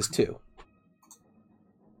you only lose 2.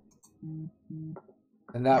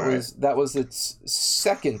 And that was its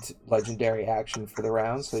second legendary action for the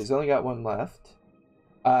round, so he's only got 1 left.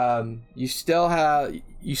 You still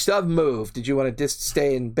have move. Did you want to just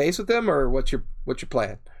stay in base with them, or what's your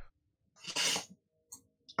plan?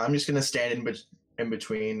 I'm just gonna stand in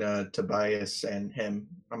between Tobias and him.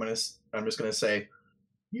 I'm just gonna say,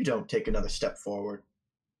 you don't take another step forward.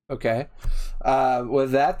 Okay.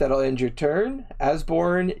 With that'll end your turn.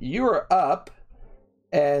 Asborn, you are up,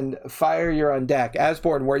 and Fire, you're on deck.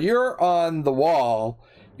 Asborn, where you're on the wall,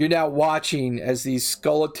 you're now watching as these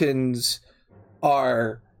skeletons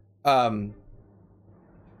are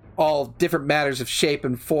all different matters of shape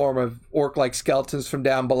and form of orc-like skeletons from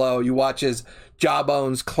down below. You watch as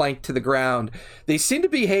jawbones clank to the ground. They seem to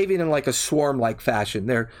be behaving in like a swarm-like fashion.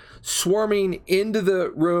 They're swarming into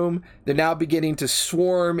the room. They're now beginning to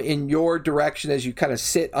swarm in your direction as you kind of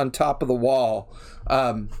sit on top of the wall.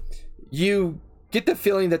 You get the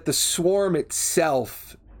feeling that the swarm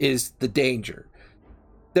itself is the danger.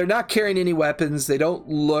 They're not carrying any weapons. They don't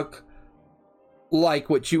look like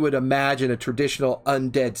what you would imagine a traditional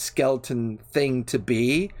undead skeleton thing to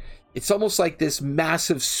be. It's almost like this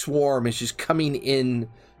massive swarm is just coming in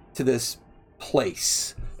to this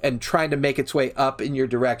place and trying to make its way up in your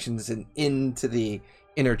directions and into the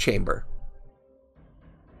inner chamber.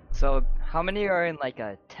 So how many are in like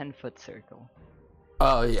a 10-foot circle?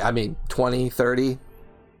 Oh, yeah, I mean, 20, 30.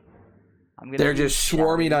 They're just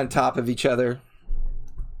swarming on top of each other.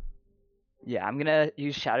 Yeah, I'm gonna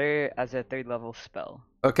use Shatter as a 3rd level spell.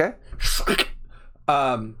 Okay.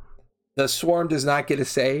 The swarm does not get a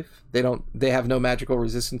save. They have no magical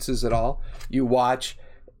resistances at all. You watch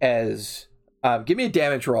as give me a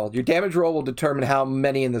damage roll. Your damage roll will determine how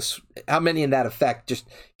many in that effect just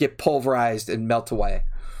get pulverized and melt away.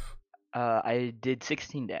 I did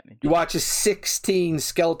 16 damage. You watch as 16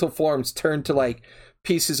 skeletal forms turn to like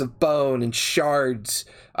pieces of bone and shards.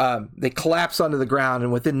 They collapse onto the ground,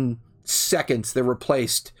 and within seconds they're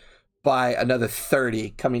replaced by another 30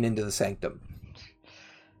 coming into the sanctum.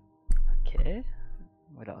 Okay.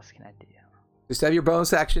 What else can I do? Just have your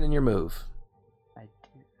bonus action and your move. I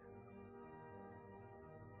do.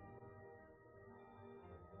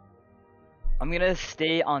 I'm gonna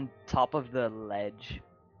stay on top of the ledge.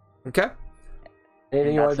 Okay.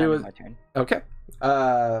 Anything you want to do with... My turn. Okay.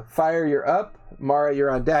 Fire, you're up. Mara,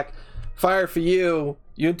 you're on deck. Fire, for you,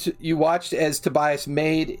 you watched as Tobias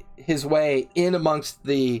made his way in amongst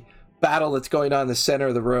the battle that's going on in the center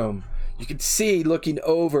of the room. You can see, looking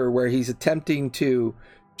over, where he's attempting to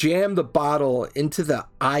jam the bottle into the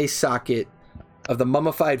eye socket of the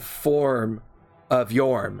mummified form of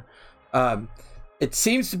Yorm. He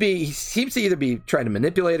seems to either be trying to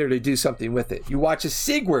manipulate it or to do something with it. You watch as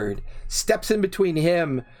Sigurd steps in between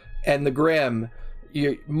him and the Grim.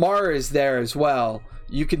 Mara is there as well.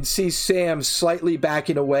 You can see Sam slightly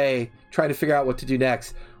backing away, trying to figure out what to do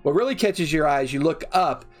next. What really catches your eyes, you look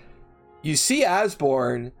up, you see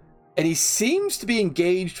Asborn, and he seems to be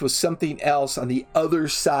engaged with something else on the other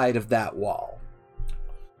side of that wall.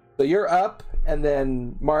 So you're up, and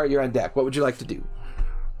then Mara, you're on deck. What would you like to do?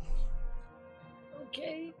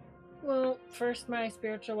 Okay. Well, first my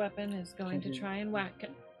spiritual weapon is going to try and whack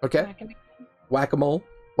it. Okay. Whack-a-mole.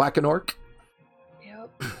 Whack-an-orc.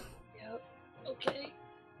 Yep. Okay.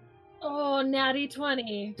 Oh, natty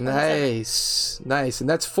 20. Nice. And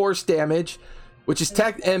that's force damage, which is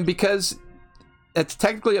and because it's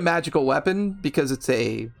technically a magical weapon, because it's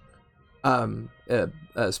a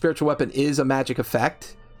spiritual weapon is a magic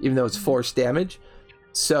effect, even though it's force damage.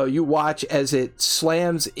 So you watch as it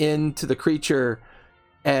slams into the creature,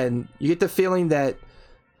 and you get the feeling that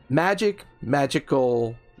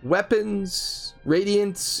magical weapons,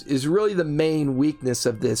 radiance is really the main weakness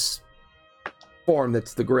of this form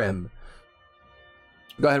that's the Grim.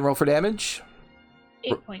 Go ahead and roll for damage.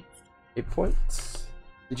 8 points. 8 points.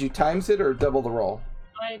 Did you times it or double the roll?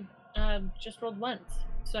 I just rolled once,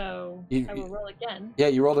 so I will roll again. Yeah,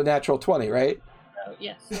 you rolled a natural 20, right? So,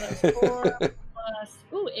 yes, so that's 4 plus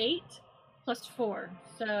 8 plus 4,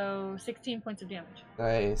 so 16 points of damage.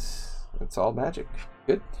 Nice. That's all magic.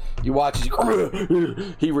 Good. You watch as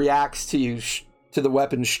he reacts to you, to the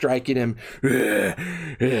weapon striking him.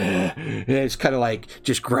 It's kind of like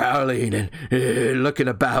just growling and looking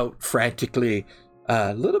about frantically.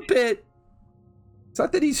 A little bit. It's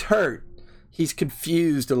not that he's hurt. He's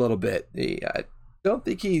confused a little bit. I don't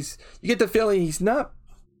think he's... You get the feeling he's not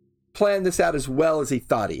planned this out as well as he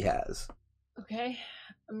thought he has. Okay.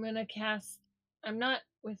 I'm going to cast... I'm not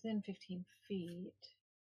within 15 feet.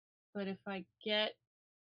 But if I get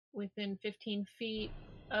within 15 feet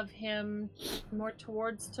of him more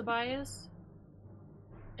towards Tobias,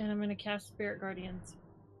 and I'm going to cast Spirit Guardians.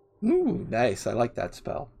 Ooh, nice. I like that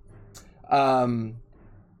spell.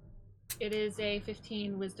 It is a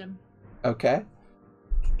 15 wisdom. Okay.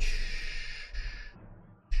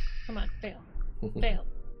 Come on, fail. Fail.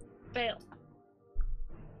 Fail.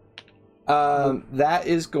 That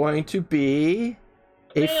is going to be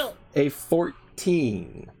Fail. a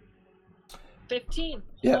 14. 15.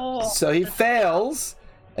 Yep. Oh, So he fails,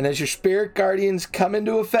 and as your spirit guardians come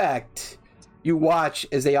into effect, you watch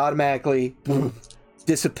as they automatically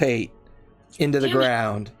dissipate into the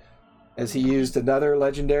ground as he used another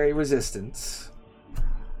legendary resistance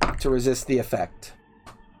to resist the effect.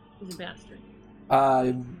 He's a bastard.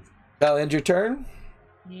 That'll end your turn.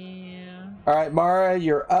 Yeah. All right, Mara,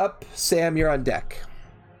 you're up. Sam, you're on deck.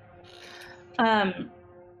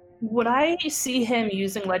 Would I see him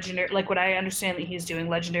using legendary? Like, would I understand that he's doing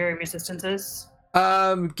legendary resistances?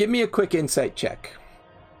 Give me a quick insight check.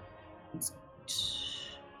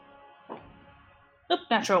 Nope,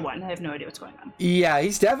 natural 1. I have no idea what's going on. Yeah,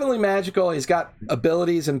 he's definitely magical. He's got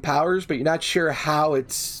abilities and powers, but you're not sure how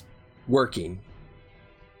it's working.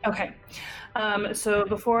 Okay. So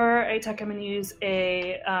before I attack, I'm going to use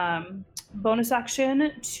a bonus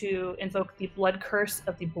action to invoke the Blood Curse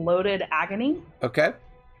of the Bloated Agony. Okay.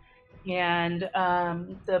 And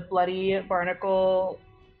the bloody barnacle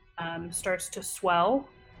starts to swell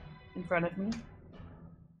in front of me.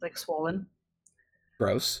 It's like swollen.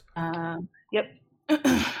 Gross. Yep.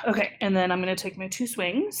 Okay, and then I'm going to take my 2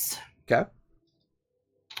 swings. Okay.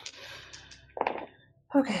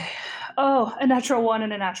 Okay. Oh, a natural 1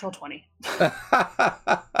 and a natural 20.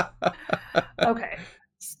 Okay.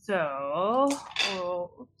 So,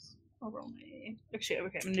 oops. I'll roll my... Actually,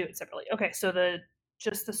 okay, I'm going to do it separately. Okay, so the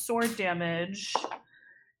sword damage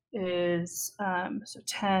is so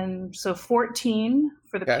 10, so 14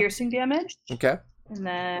 for the piercing damage. Okay. And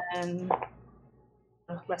then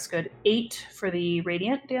less good, 8 for the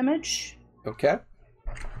radiant damage. Okay.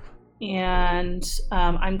 And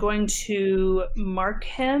I'm going to mark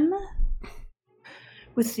him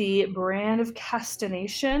with the brand of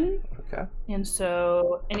Castination. Okay. And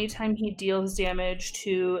so anytime he deals damage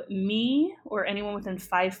to me or anyone within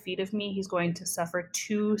 5 feet of me, he's going to suffer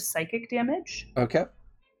 2 psychic damage. Okay.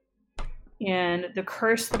 And the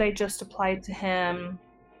curse that I just applied to him,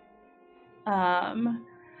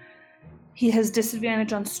 he has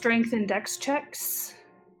disadvantage on strength and dex checks.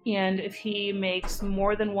 And if he makes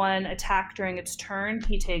more than 1 attack during its turn,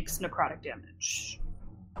 he takes necrotic damage.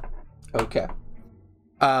 Okay.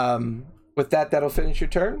 With that, that'll finish your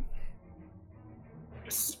turn.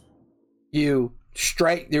 You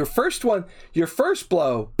strike your first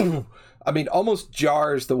blow, I mean, almost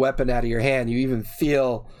jars the weapon out of your hand. You even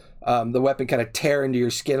feel the weapon kind of tear into your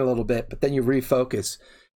skin a little bit, but then you refocus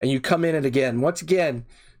and you come in it again. Once again,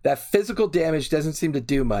 that physical damage doesn't seem to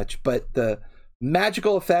do much, but the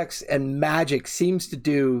magical effects and magic seems to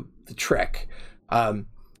do the trick.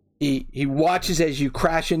 He watches as you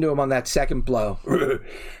crash into him on that second blow.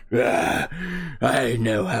 I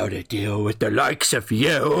know how to deal with the likes of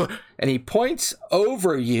you. And he points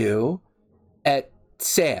over you at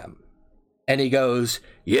Sam. And he goes,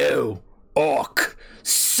 "You, orc,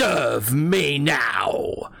 serve me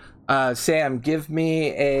now." Sam, give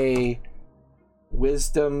me a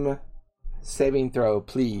wisdom saving throw,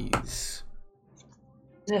 please.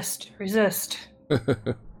 Resist.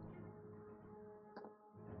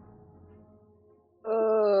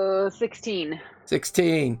 16.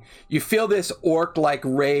 16. You feel this orc-like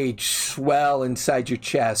rage swell inside your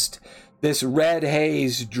chest. This red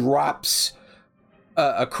haze drops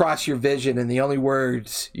across your vision, and the only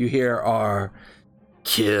words you hear are,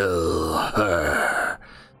 "Kill her."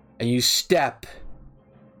 And you step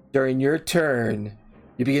during your turn,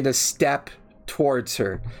 you begin to step towards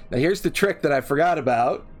her. Now, here's the trick that I forgot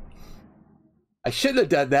about. I shouldn't have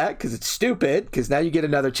done that because it's stupid, because now you get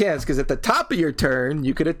another chance, because at the top of your turn,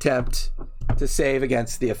 you could attempt to save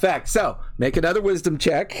against the effect. So, make another wisdom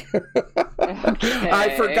check. Okay.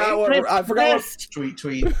 I forgot what...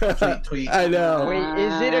 Tweet. I know. Wait,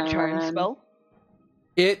 is it a charm spell?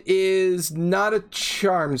 It is not a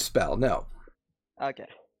charm spell, no. Okay.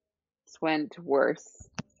 This went worse,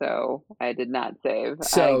 so I did not save.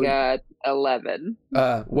 So- I got 11.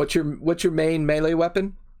 What's your main melee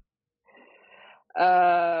weapon?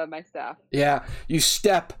 My staff. Yeah, you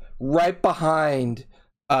step right behind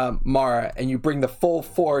Mara, and you bring the full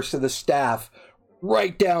force of the staff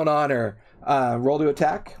right down on her. Roll to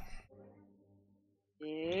attack.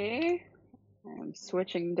 Okay. I'm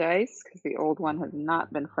switching dice because the old one has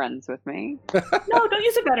not been friends with me. No, don't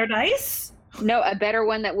use a better dice. No, a better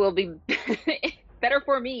one that will be better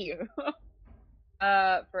for me.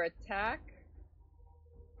 For attack.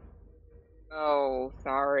 Oh,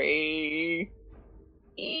 sorry.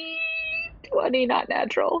 20, not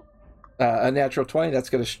natural. A natural 20. That's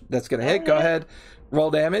gonna hit. Go ahead.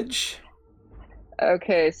 Roll damage.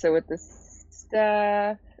 Okay, so with the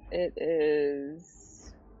staff, it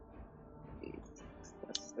is 6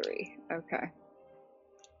 plus 3. Okay.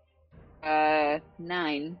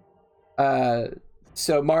 9.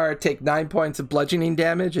 So Mara, take 9 points of bludgeoning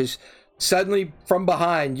damage. As suddenly from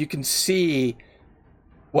behind, you can see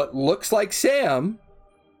what looks like Sam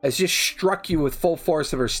has just struck you with full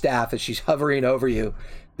force of her staff as she's hovering over you.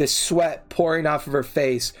 This sweat pouring off of her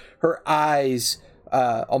face, her eyes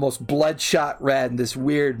almost bloodshot red, and this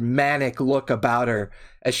weird manic look about her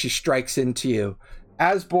as she strikes into you.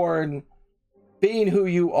 Asborn, being who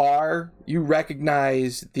you are, you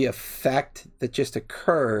recognize the effect that just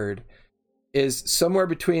occurred is somewhere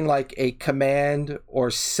between like a command or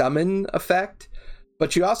summon effect,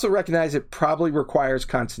 but you also recognize it probably requires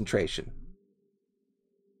concentration.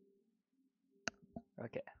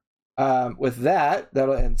 Okay. With that,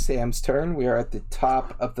 that'll end Sam's turn. We are at the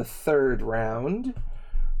top of the third round.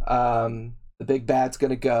 The big bad's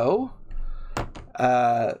gonna go.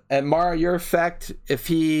 And Mara, your effect, if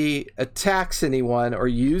he attacks anyone or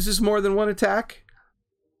uses more than one attack?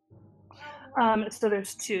 So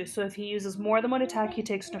there's 2. So if he uses more than one attack, he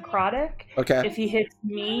takes necrotic. Okay. If he hits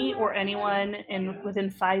me or anyone within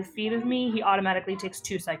 5 feet of me, he automatically takes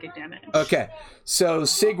 2 psychic damage. Okay. So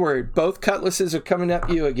Sigurd, both cutlasses are coming at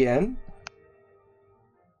you again.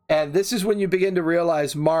 And this is when you begin to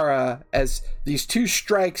realize, Mara, as these 2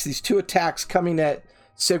 strikes, these 2 attacks coming at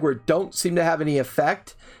Sigurd don't seem to have any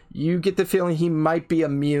effect, you get the feeling he might be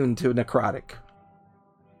immune to necrotic.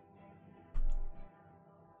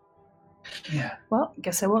 Yeah. Well,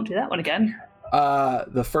 guess I won't do that one again.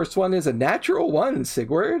 The first one is a natural 1,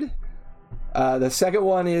 Sigurd. The second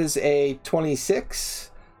one is a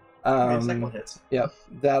 26. Second one hits. Yep,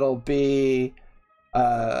 that'll be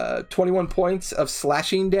 21 points of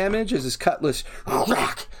slashing damage as his cutlass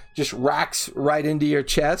just racks right into your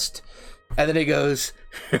chest. And then he goes,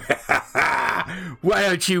 why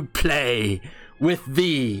don't you play with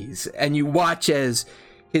these? And you watch as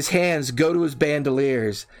his hands go to his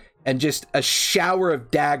bandoliers and just a shower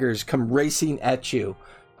of daggers come racing at you.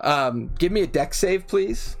 Give me a dex save,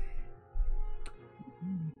 please.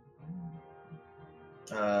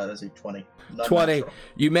 That's a 20. 20.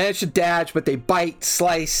 You manage to dodge, but they bite,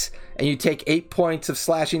 slice, and you take 8 points of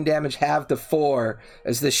slashing damage, halved to 4,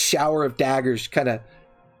 as this shower of daggers kind of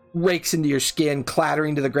rakes into your skin,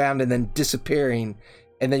 clattering to the ground and then disappearing.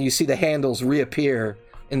 And then you see the handles reappear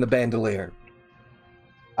in the bandolier.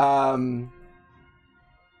 2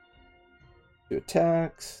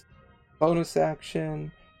 attacks, bonus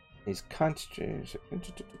action. He's concentrated.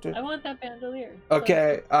 I want that bandolier.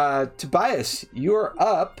 Okay, Tobias, you're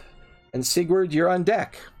up, and Sigurd, you're on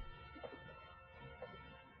deck.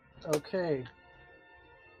 Okay.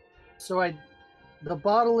 So the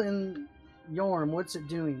bottle in Yorm, what's it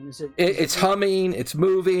doing? It's humming, it's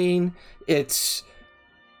moving, it's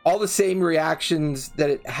all the same reactions that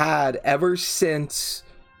it had ever since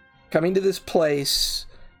coming to this place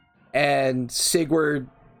and Sigurd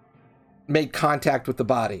made contact with the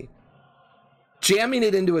body. Jamming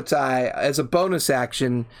it into its eye as a bonus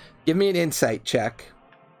action, give me an insight check.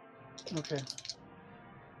 Okay.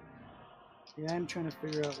 Yeah, I'm trying to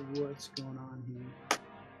figure out what's going on here.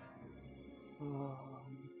 Oh,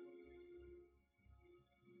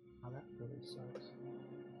 that really sucks.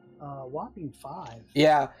 Whopping 5.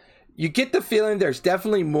 Yeah, you get the feeling there's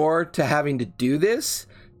definitely more to having to do this.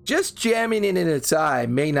 Just jamming it in its eye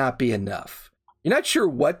may not be enough. You're not sure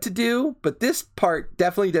what to do, but this part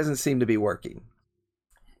definitely doesn't seem to be working.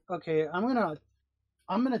 Okay, I'm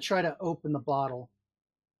gonna try to open the bottle.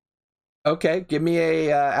 Okay, give me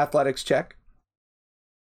a athletics check.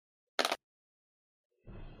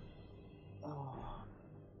 Oh.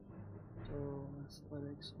 So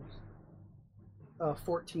athletics.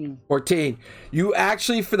 14. 14. You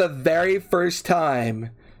actually, for the very first time,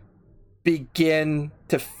 begin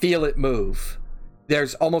to feel it move.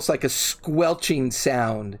 There's almost like a squelching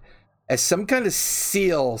sound as some kind of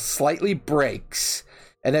seal slightly breaks.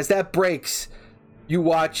 And as that breaks, you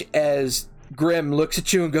watch as Grim looks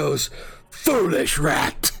at you and goes, "Foolish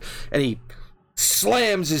rat!" And he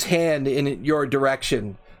slams his hand in your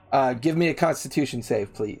direction. Give me a Constitution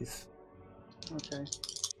save, please. Okay.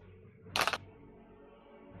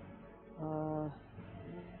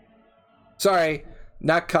 Sorry,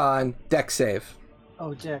 not con, dex save.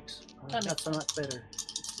 Oh, Dex. That's a lot better.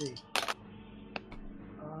 Let's see.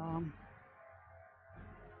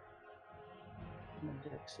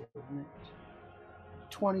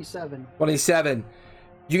 27. 27.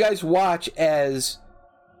 You guys watch as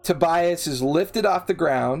Tobias is lifted off the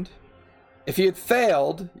ground. If you had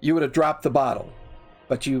failed, you would have dropped the bottle,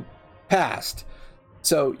 but you passed.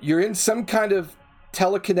 So you're in some kind of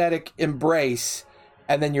telekinetic embrace,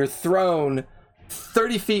 and then you're thrown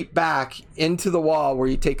 30 feet back into the wall where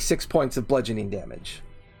you take 6 points of bludgeoning damage.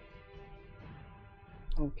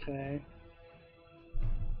 Okay.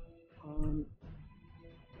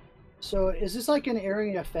 So is this like an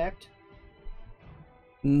area effect?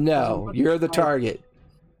 No, you're the target.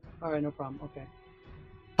 All right, no problem. Okay.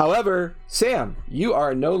 However, Sam, you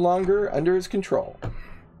are no longer under his control.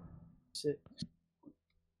 Sit.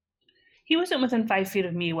 He wasn't within 5 feet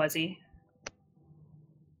of me, was he?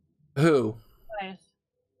 Who?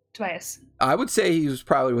 Tobias. I would say he was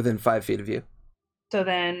probably within 5 feet of you. So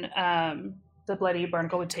then the bloody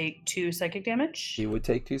barnacle would take 2 psychic damage. He would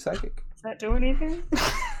take 2 psychic. Does that do anything?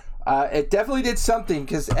 It definitely did something,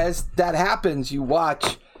 because as that happens, you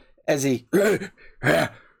watch as he kind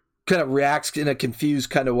of reacts in a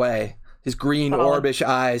confused kind of way. His green orbish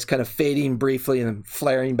eyes kind of fading briefly and then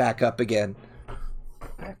flaring back up again.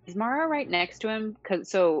 Is Mara right next to him?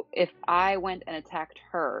 So if I went and attacked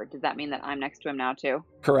her, does that mean that I'm next to him now too?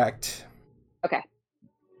 Correct. Okay.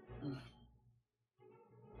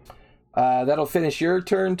 That'll finish your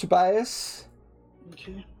turn, Tobias.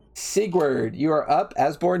 Okay. Sigurd, you are up.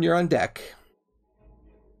 Asborn, you're on deck.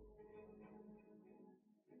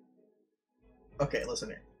 Okay, listen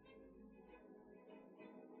here.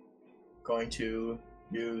 Going to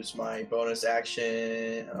use my bonus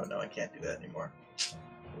action. Oh no, I can't do that anymore.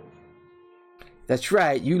 That's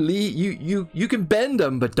right. You can bend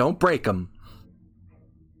them, but don't break them.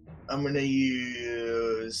 I'm gonna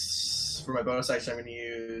use for my bonus action. I'm gonna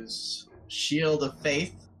use Shield of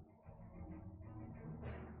Faith.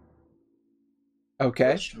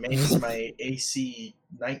 Okay. Which makes my AC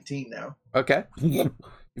 19 now. Okay. You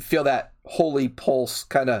feel that holy pulse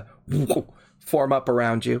kind of form up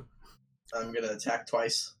around you. I'm gonna attack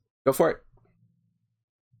twice. Go for it.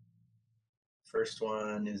 First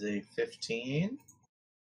one is a 15.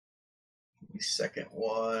 The second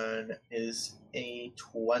one is a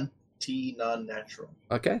 20 non-natural.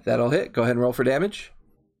 Okay, that'll hit. Go ahead and roll for damage.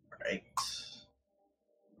 Alright.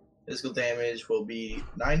 Physical damage will be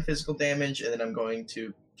 9 physical damage, and then I'm going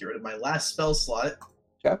to get rid of my last spell slot.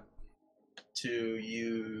 Okay. To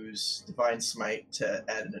use Divine Smite to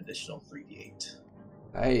add an additional 3d8.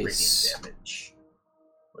 Nice. Radiant damage.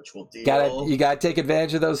 Which will deal... You gotta take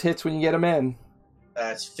advantage of those hits when you get them in.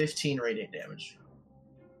 That's 15 radiant damage.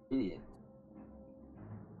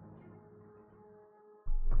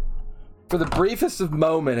 For the briefest of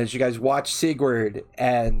moment, as you guys watch Sigurd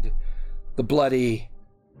and the bloody...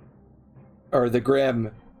 or the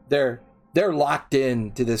Grim, they're locked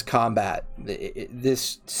in to this combat,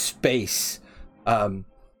 this space. And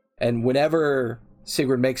whenever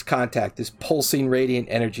Sigurd makes contact, this pulsing radiant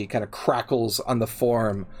energy kind of crackles on the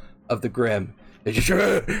form of the Grim. They just...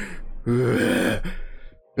 and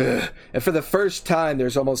for the first time,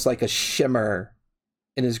 there's almost like a shimmer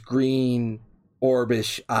in his green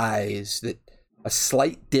orbish eyes, that a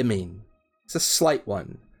slight dimming. It's a slight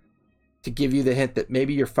one, to give you the hint that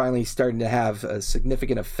maybe you're finally starting to have a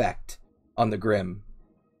significant effect on the Grim.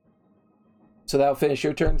 So that'll finish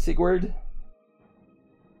your turn, Sigurd?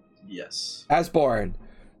 Yes. Asborn,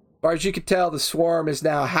 as far as you can tell, the swarm is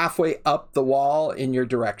now halfway up the wall in your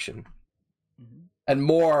direction. Mm-hmm. And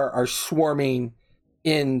more are swarming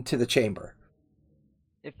into the chamber.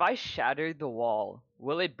 If I shatter the wall,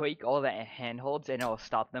 will it break all the handholds and it'll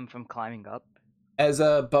stop them from climbing up? As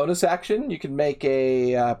a bonus action, you can make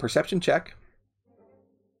a perception check.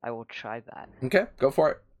 I will try that. Okay, go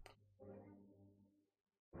for it.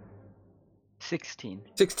 16.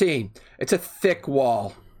 16. It's a thick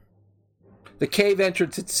wall. The cave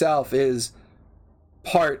entrance itself is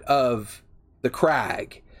part of the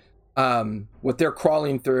crag. What they're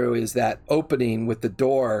crawling through is that opening with the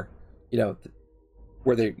door,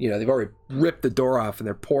 where they've already ripped the door off and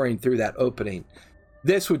they're pouring through that opening.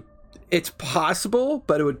 It's possible,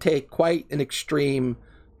 but it would take quite an extreme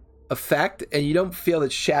effect, and you don't feel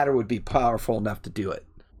that shatter would be powerful enough to do it.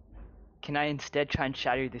 Can I instead try and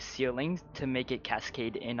shatter the ceiling to make it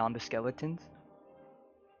cascade in on the skeletons?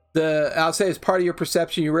 I'll say as part of your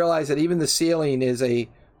perception, you realize that even the ceiling is a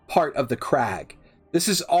part of the crag. This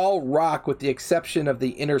is all rock with the exception of the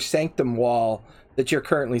inner sanctum wall that you're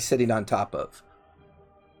currently sitting on top of.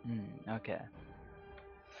 Okay.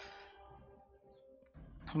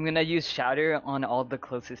 I'm gonna use shatter on all the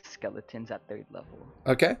closest skeletons at 3rd level.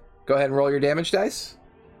 Okay, go ahead and roll your damage dice.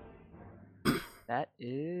 That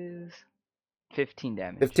is 15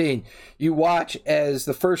 damage. 15. You watch as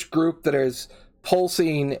the first group that is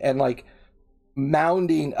pulsing and like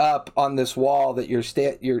mounding up on this wall that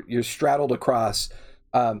you're straddled across.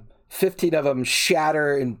 15 of them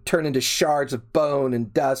shatter and turn into shards of bone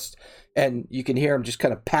and dust, and you can hear them just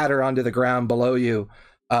kind of patter onto the ground below you.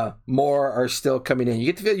 More are still coming in. You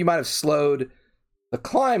get to feel you might have slowed the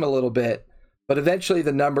climb a little bit, but eventually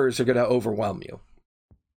the numbers are going to overwhelm you.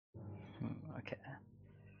 Okay.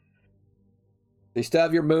 You still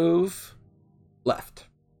have your move left.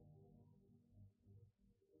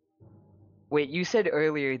 Wait, you said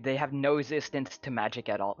earlier they have no resistance to magic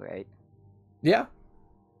at all, right? Yeah.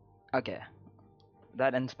 Okay.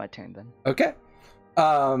 That ends my turn then. Okay.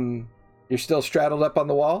 You're still straddled up on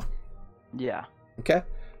the wall? Yeah. Okay.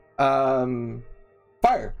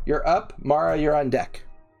 Fire, you're up. Mara, you're on deck.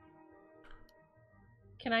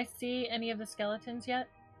 Can I see any of the skeletons yet?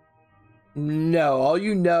 No, all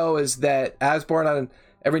you know is that Asborn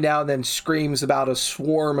every now and then screams about a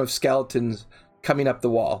swarm of skeletons coming up the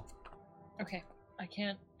wall. Okay, I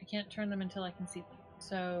can't turn them until I can see them.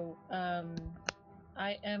 So,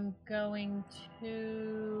 I am going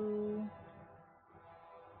to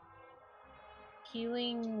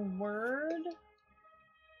healing word.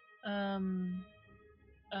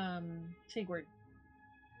 Sigurd.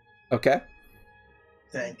 Okay.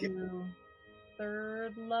 Thank you.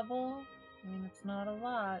 3rd level. I mean, it's not a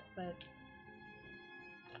lot, but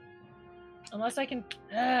unless I can,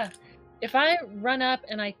 if I run up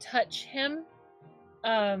and I touch him,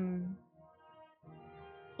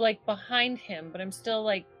 like behind him, but I'm still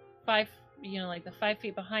like like the 5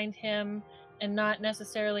 feet behind him, and not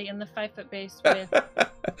necessarily in the 5 foot base with.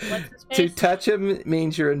 What's his face? To touch him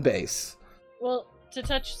means you're in base. Well, to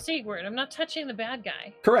touch Sigurd, I'm not touching the bad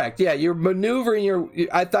guy. Correct. Yeah, you're maneuvering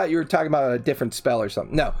I thought you were talking about a different spell or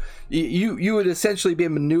something. No, you would essentially be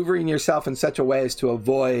maneuvering yourself in such a way as to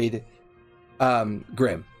avoid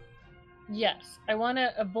Grim. Yes, I want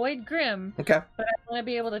to avoid Grim. Okay. But I want to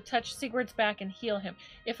be able to touch Sigurd's back and heal him.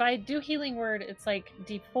 If I do healing word, it's like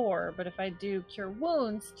D4, but if I do cure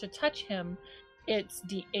wounds to touch him, it's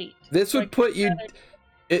D8. This would put you.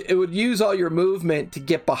 It would use all your movement to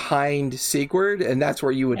get behind Sigurd, and that's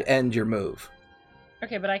where you would end your move.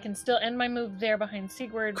 Okay, but I can still end my move there behind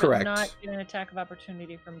Sigurd, Correct. But not get an attack of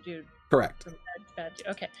opportunity from dude. Correct. From bad.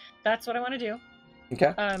 Okay, that's what I want to do.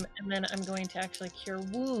 Okay. And then I'm going to actually cure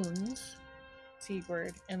wounds,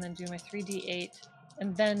 Sigurd, and then do my 3d8,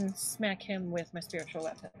 and then smack him with my spiritual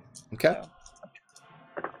weapon. Okay.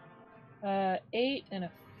 So, 8 and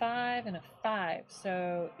a 5 and a 5,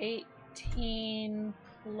 so 18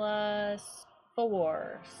 plus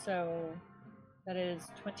 4, so that is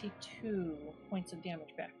 22 points of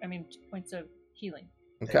damage back. I mean, points of healing.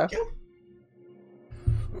 Okay.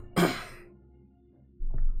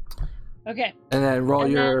 Okay. And then roll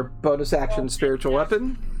your bonus action spiritual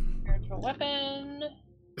weapon. Spiritual weapon.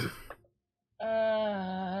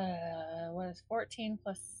 What is 14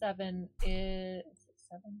 plus 7 is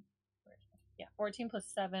 7? Yeah, 14 plus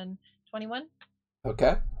 7, 21.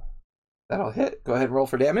 Okay. That'll hit. Go ahead and roll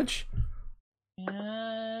for damage.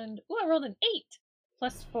 And I rolled an 8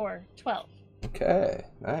 plus 4, 12. Okay,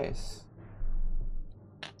 nice.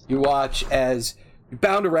 You watch as you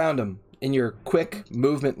bound around him in your quick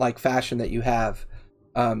movement-like fashion that you have.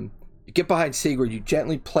 You get behind Sigurd. You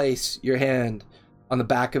gently place your hand on the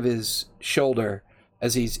back of his shoulder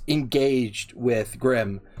as he's engaged with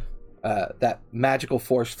Grim. That magical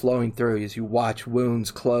force flowing through as you watch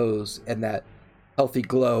wounds close and that healthy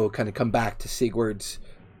glow kind of come back to Sigurd's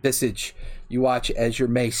visage. You watch as your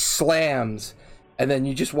mace slams, and then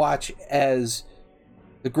you just watch as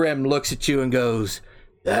the Grim looks at you and goes,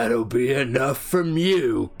 "That'll be enough from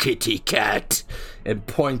you, kitty cat," and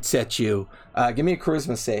points at you. Give me a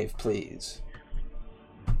charisma save, please.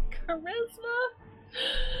 Charisma.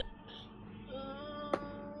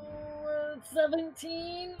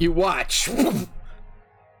 17. You watch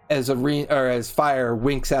as as fire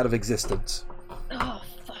winks out of existence. Oh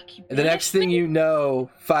fuck you! And the next thing you know,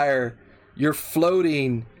 fire, you're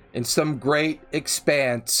floating in some great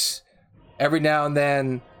expanse. Every now and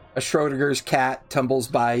then, a Schrodinger's cat tumbles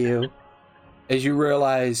by you. As you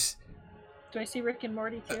realize, Do I see Rick and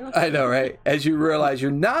Morty too? I know, right? As you realize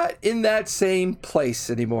you're not in that same place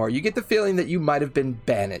anymore. You get the feeling that you might have been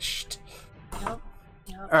banished. Nope.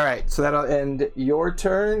 All right, so that'll end your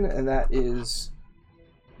turn, and that is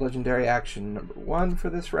legendary action number 1 for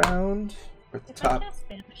this round. At the If top, I cast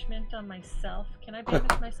banishment on myself, can I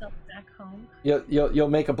banish myself back home? you'll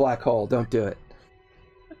make a black hole. Don't do it.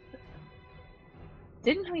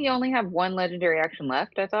 Didn't we only have one legendary action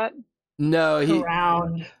left, I thought? No,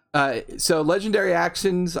 Round. So legendary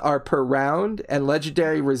actions are per round, and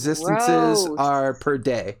legendary resistances Gross. are per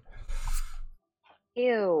day.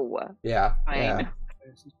 Ew. Yeah. Fine.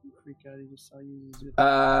 Freak out, he just saw you use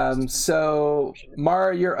it. So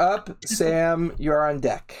Mara, you're up. Sam, you're on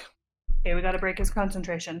deck. Okay, we gotta break his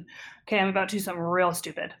concentration. Okay, I'm about to do something real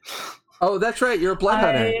stupid. Oh, that's right. You're a blood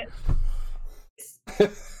hunter.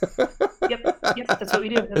 Yep, that's what we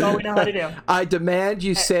do. That's all we know how to do. I demand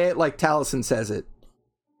you say it like Taliesin says it.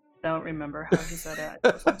 Don't remember how he said it.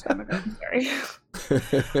 It was a long time ago.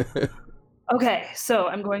 Sorry. Okay, so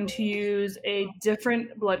I'm going to use a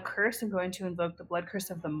different blood curse. I'm going to invoke the blood curse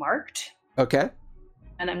of the marked. Okay.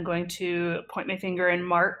 And I'm going to point my finger and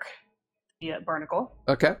mark the barnacle.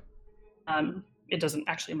 Okay. It doesn't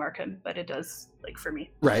actually mark him, but it does, like, for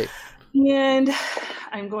me. Right. And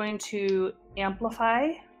I'm going to amplify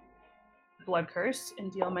the blood curse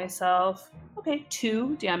and deal myself,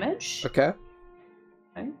 2 damage. Okay.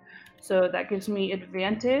 Okay. So that gives me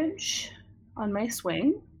advantage on my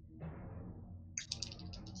swing.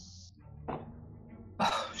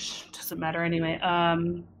 Oh, doesn't matter anyway.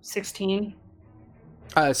 16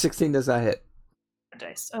 16 does not hit.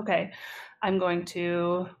 dice. Okay. I'm going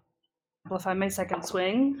to amplify my second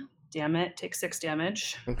swing. Damn it. Take 6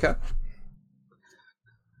 damage. Okay.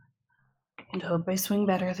 And hope I swing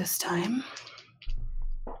better this time.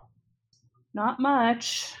 Not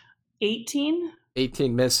much. 18?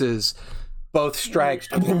 18 misses. Both strikes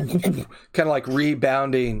kind of like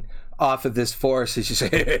rebounding off of this force as you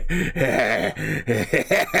say.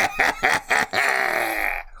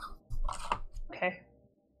 Okay.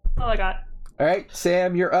 All I got. All right,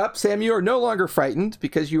 Sam, you're up. Sam, you are no longer frightened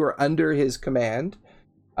because you are under his command.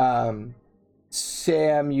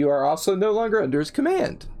 Sam, you are also no longer under his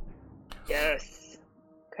command. Yes.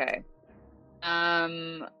 Okay.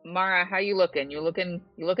 Mara, how you looking? You looking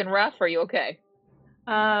rough? Or are you okay?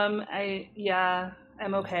 I'm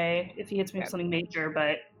okay. If he hits me with something major,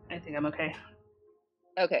 but I think I'm okay.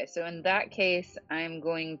 Okay, so in that case, I'm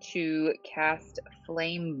going to cast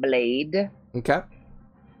Flame Blade. Okay.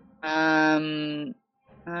 I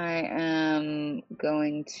am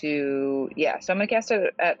going to so I'm gonna cast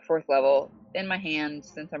it at 4th level in my hand.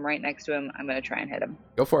 Since I'm right next to him, I'm gonna try and hit him.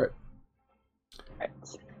 Go for it. All right.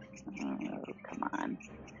 Oh, come on.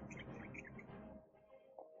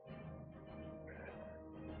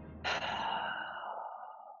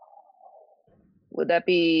 Would that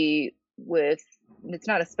be with? It's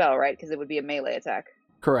not a spell, right? Because it would be a melee attack.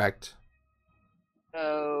 Correct.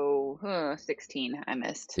 So 16. I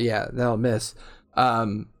missed. Yeah, that'll miss.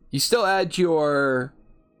 You still add your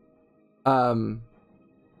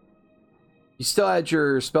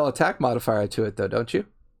spell attack modifier to it though, don't you?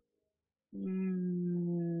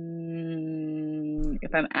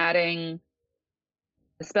 If I'm adding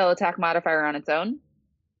the spell attack modifier on its own?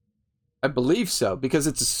 I believe so, because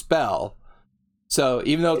it's a spell. So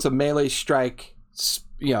even though it's a melee strike,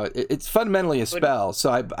 it's fundamentally a spell. So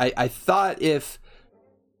I thought if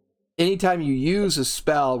anytime you use a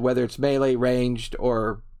spell, whether it's melee, ranged,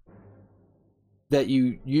 or that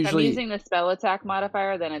you usually... If I'm using the spell attack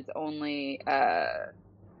modifier, then it's only, I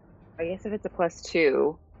guess if it's a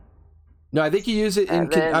 +2. No, I think you use it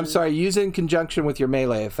use it in conjunction with your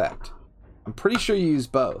melee effect. I'm pretty sure you use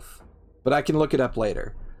both, but I can look it up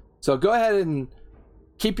later. So go ahead and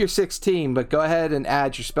keep your 16, but go ahead and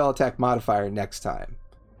add your spell attack modifier next time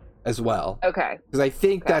as well. Okay. Because I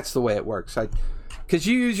think that's the way it works. Because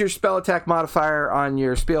you use your spell attack modifier on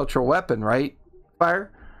your spiritual weapon, right?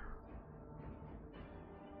 Fire?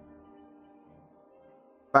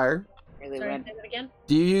 Sorry, say that again?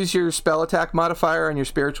 Do you use your spell attack modifier on your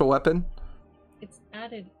spiritual weapon? It's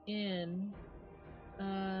added in.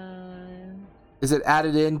 Is it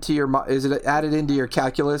added into your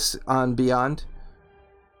calculus on Beyond?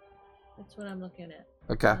 That's what I'm looking at.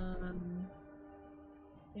 Okay.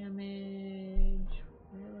 Damage.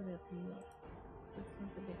 Where would it be? That's not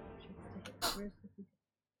the damage. It's the hit. Where's the hit?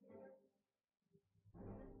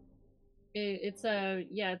 It's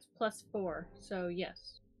it's +4. So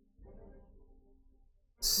yes.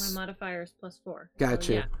 My modifier is +4. Gotcha.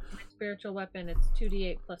 So, yeah, my spiritual weapon, it's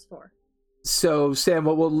 2d8 +4. So, Sam,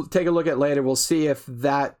 what we'll take a look at later, we'll see if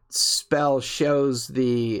that spell shows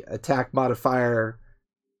the attack modifier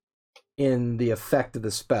in the effect of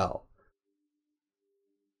the spell.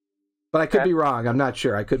 But I could be wrong. I'm not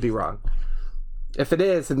sure. I could be wrong. If it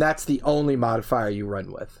is, then that's the only modifier you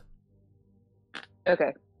run with.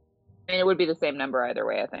 Okay. I mean, it would be the same number either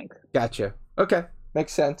way, I think. Gotcha. Okay.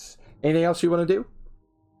 Makes sense. Anything else you want to do?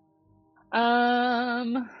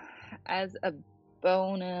 As a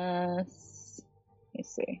bonus, let me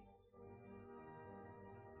see.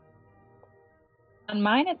 On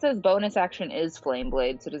mine, it says bonus action is Flame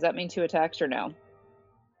Blade. So does that mean 2 attacks or no?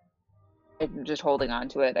 I'm just holding on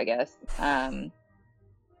to it, I guess.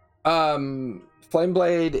 Flame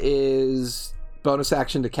Blade is bonus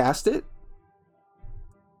action to cast it.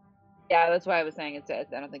 Yeah, that's why I was saying I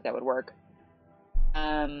don't think that would work.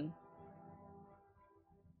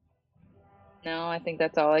 No, I think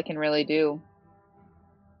that's all I can really do.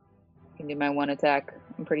 I can do my 1 attack.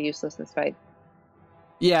 I'm pretty useless this fight.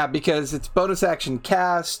 Yeah, because it's bonus action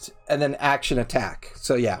cast and then action attack.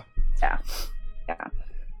 So yeah. Yeah.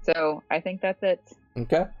 So I think that's it.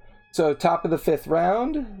 Okay. So top of the 5th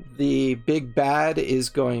round, the big bad is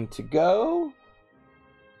going to go.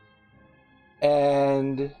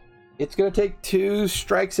 And it's going to take 2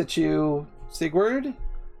 strikes at you, Sigurd.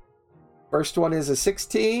 First one is a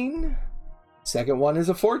 16. Second one is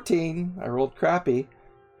a 14. I rolled crappy.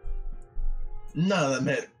 None of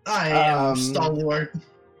them hit. I am stalwart.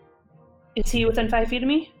 Is he within 5 feet of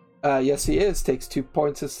me? Yes, he is. Takes 2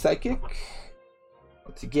 points of psychic.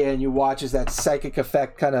 Once again, you watch as that psychic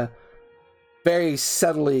effect kind of very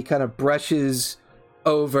subtly kind of brushes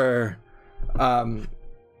over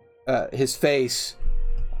his face.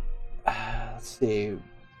 Let's see.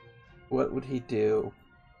 What would he do?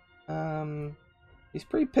 He's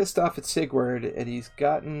pretty pissed off at Sigurd, and he's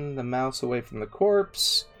gotten the mouse away from the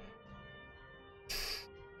corpse.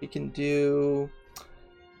 He can do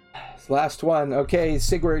his last one. Okay,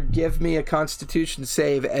 Sigurd, give me a Constitution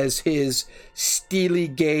save as his steely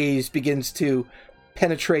gaze begins to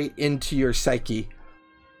penetrate into your psyche.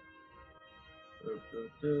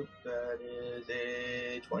 That is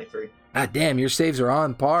a 23. Ah, damn, your saves are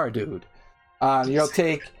on par, dude. You'll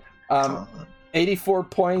take 84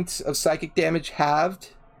 points of psychic damage halved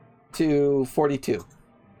to 42.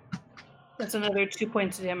 That's another 2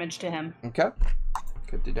 points of damage to him. Okay.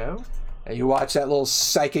 Good to know. And you watch that little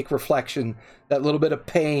psychic reflection, that little bit of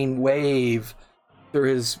pain wave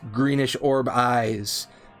through his greenish orb eyes.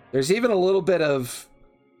 There's even a little bit of,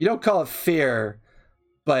 you don't call it fear,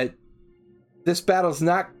 but this battle's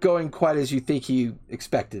not going quite as you think he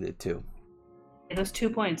expected it to. Those 2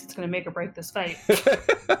 points, it's going to make or break this fight.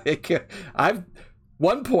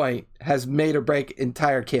 1 point has made or break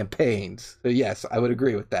entire campaigns. So yes, I would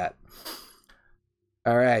agree with that.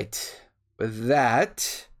 All right. With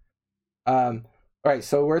that, all right,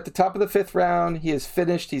 so we're at the top of the 5th round. He is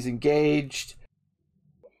finished. He's engaged.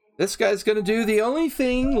 This guy's going to do the only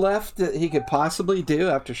thing left that he could possibly do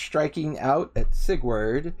after striking out at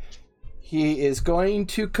Sigurd. He is going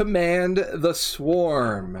to command the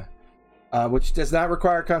swarm, which does not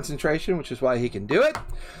require concentration, which is why he can do it.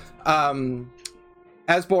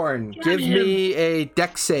 Asborn, give me a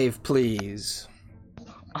dex save, please.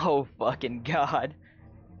 Oh, fucking God.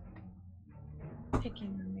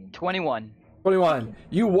 Picking on me. 21. 21.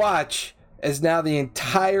 You watch as now the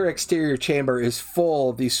entire exterior chamber is full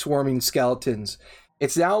of these swarming skeletons.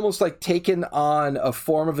 It's now almost like taken on a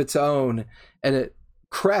form of its own, and it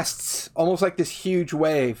crests almost like this huge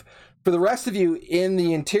wave. For the rest of you in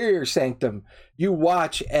the interior sanctum, you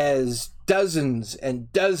watch as dozens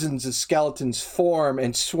and dozens of skeletons form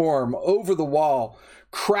and swarm over the wall,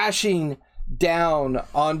 crashing down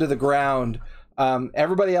onto the ground.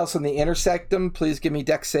 Everybody else in the inner sanctum, please give me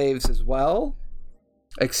dex saves as well,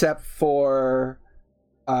 except for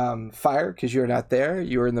fire, because you're not there.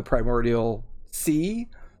 You're in the primordial sea.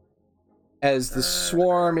 As the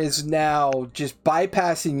swarm is now just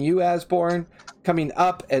bypassing you, Asborn, coming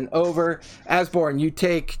up and over. Asborn, you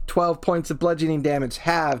take 12 points of bludgeoning damage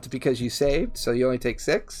halved because you saved, so you only take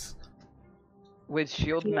 6. With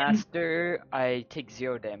Shield Master, I take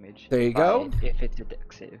 0 damage. There you go. If it's a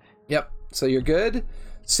dex save. Yep, so you're good.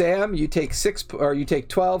 Sam, you take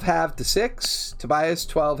 12 halved to 6. Tobias,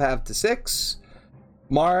 12 halved to 6.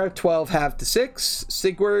 Mara, 12 halved to 6.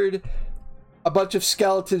 Sigurd, a bunch of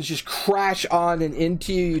skeletons just crash on and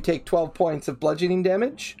into you. You take 12 points of bludgeoning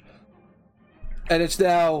damage. And it's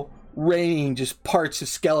now raining just parts of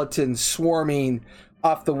skeletons swarming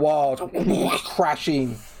off the wall,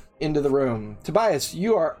 crashing into the room. Tobias,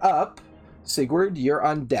 you are up. Sigurd, you're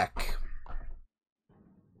on deck.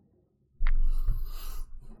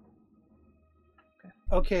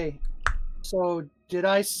 Okay, so did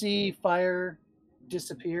I see fire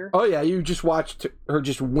disappear? Oh yeah, you just watched her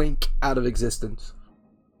just wink out of existence.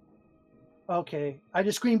 Okay, I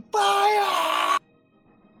just scream fire.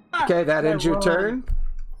 Okay, that ends your turn.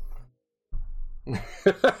 Okay,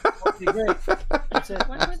 great. That's it.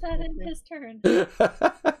 When would that end his turn?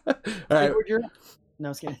 All right. No, I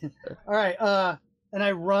was kidding. All right, and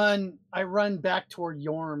I run back toward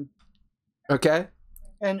Yorm. Okay.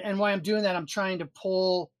 And while I'm doing that, I'm trying to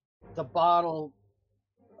pull the bottle,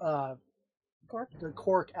 the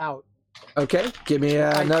cork out. Okay. Give me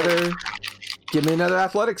another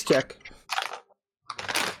athletics check.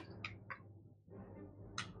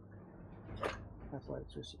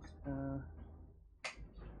 Athletics.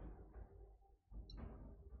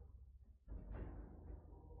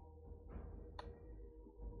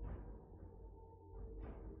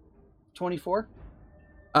 24.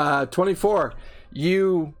 24.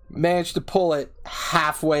 You managed to pull it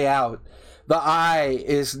halfway out. The eye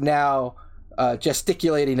is now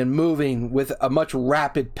gesticulating and moving with a much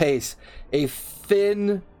rapid pace. A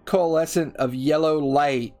thin coalescent of yellow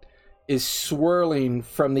light is swirling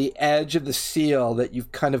from the edge of the seal that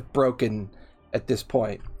you've kind of broken at this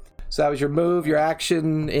point. So that was your move, your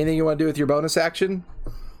action. Anything you want to do with your bonus action?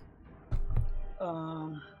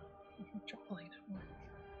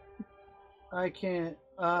 I can't.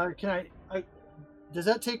 Can I? Does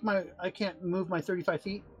that take my? I can't move my 35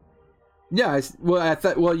 feet. Yeah. I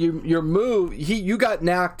thought. Well, your move. You got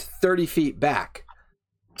knocked 30 feet back.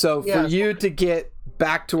 So for you to get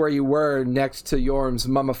back to where you were next to Yorm's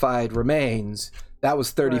mummified remains, that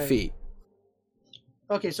was 30 feet.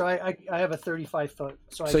 Okay, so I have a 35 foot.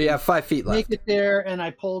 So you have 5 feet left. Make it there, and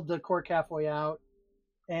I pulled the cork halfway out,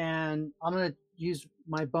 and I'm gonna use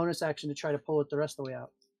my bonus action to try to pull it the rest of the way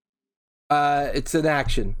out. It's an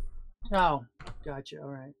action. Oh, gotcha. All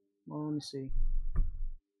right. Well, let me see.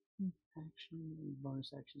 Action,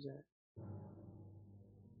 bonus actions at.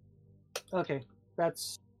 Okay,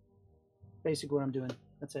 that's basically what I'm doing.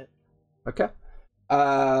 That's it. Okay.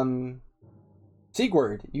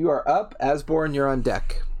 Sigurd, you are up. Asborn, you're on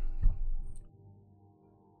deck.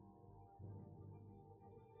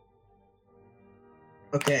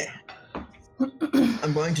 Okay.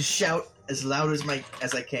 I'm going to shout as loud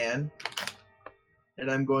as I can,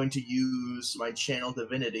 and I'm going to use my channel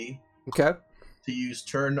divinity. Okay. To use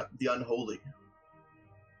Turn the Unholy.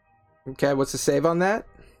 Okay, what's the save on that?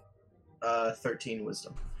 13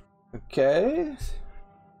 wisdom. Okay.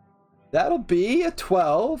 That'll be a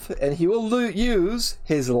 12, and he will use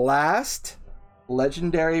his last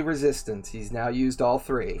legendary resistance. He's now used all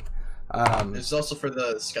three. It's also for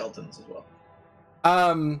the skeletons as well.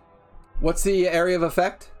 What's the area of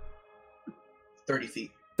effect? 30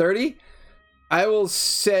 feet. 30? I will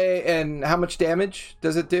say, and how much damage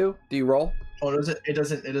does it do? Do you roll? Oh, it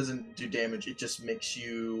doesn't do damage. It just makes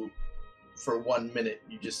you, for 1 minute,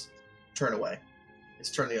 you just turn away.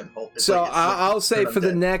 It's turn the unholy. So I'll say for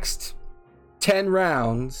the next 10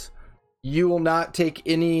 rounds, you will not take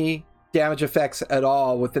any damage effects at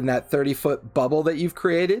all within that 30-foot bubble that you've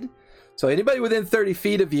created. So anybody within 30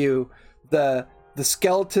 feet of you, the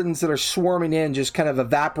skeletons that are swarming in just kind of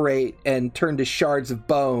evaporate and turn to shards of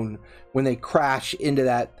bone when they crash into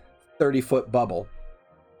that 30-foot bubble.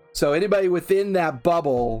 So anybody within that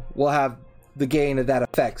bubble will have the gain of that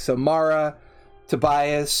effect. So Mara,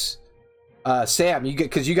 Tobias, Sam,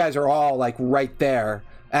 because you guys are all like right there.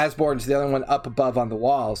 Asborn's the only one up above on the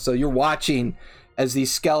wall. So you're watching as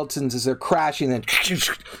these skeletons, as they're crashing and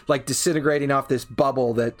like disintegrating off this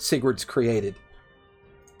bubble that Sigurd's created.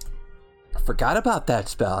 I forgot about that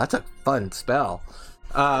spell. That's a fun spell.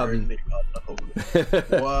 Would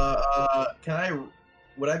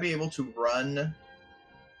I be able to run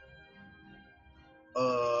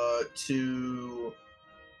to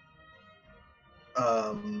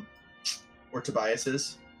where Tobias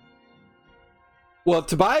is? Well,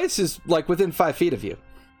 Tobias is like within 5 feet of you.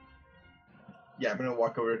 Yeah, I'm gonna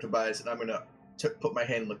walk over to Tobias and I'm gonna put my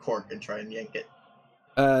hand in the cork and try and yank it.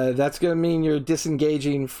 That's gonna mean you're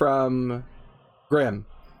disengaging from Grim.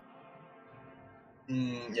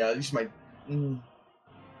 Yeah, I use my.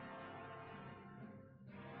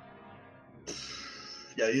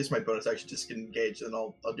 Yeah, I use my bonus action to disengage, and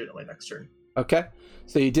I'll do it on my next turn. Okay,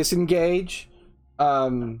 so you disengage.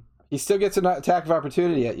 He still gets an attack of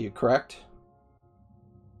opportunity at you, correct?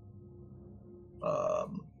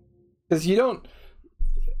 Because you don't.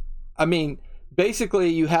 I mean, basically,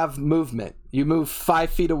 you have movement. You move 5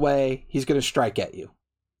 feet away. He's going to strike at you.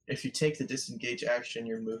 If you take the disengage action,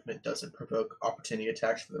 your movement doesn't provoke opportunity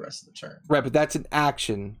attacks for the rest of the turn. Right, but that's an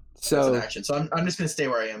action. So That's an action. So I'm just going to stay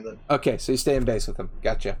where I am then. okay, so you stay in base with him.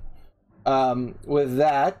 Gotcha. With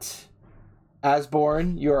that,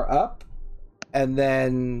 Asborn, you're up, and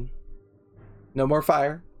then no more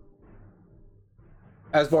fire.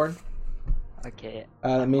 Asborn. Okay.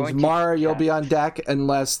 That I'm means going to Mara, you'll be cast- on deck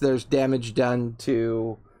unless there's damage done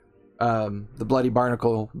to the Bloody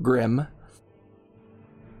Barnacle Grim.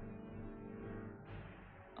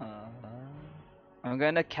 I'm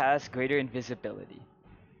gonna cast Greater Invisibility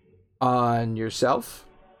On yourself.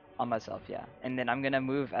 on myself, yeah, and then I'm gonna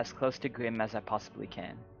move as close to Grim as I possibly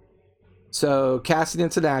can. So casting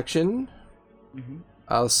it's an action. Mm-hmm.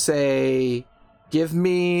 I'll say, give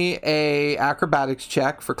me a acrobatics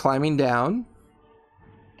check for climbing down.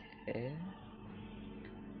 Okay.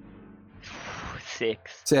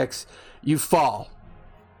 6. 6. You fall.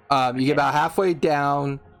 You get about halfway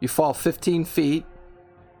down. You fall 15 feet,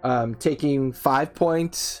 taking 5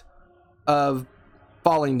 points of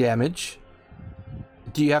falling damage.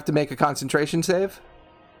 Do you have to make a concentration save?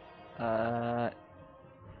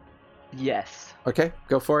 Yes. Okay,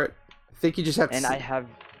 go for it. I think you just have to. And I have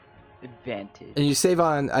advantage. And you save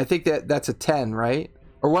on. I think that's a 10, right?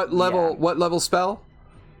 Or what level? Yeah. What level spell?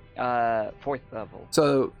 4th level.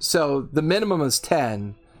 So the minimum is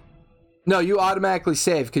 10. No, you automatically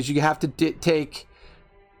save because you have to take.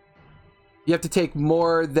 You have to take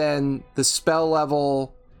more than the spell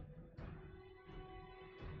level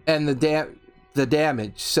and the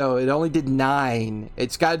damage. So it only did 9.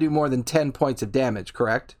 It's got to do more than 10 points of damage,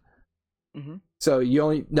 correct? Mm-hmm. So you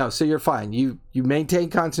only so you're fine. You maintain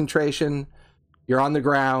concentration. You're on the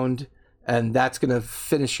ground, and that's gonna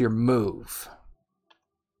finish your move.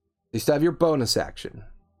 You still have your bonus action.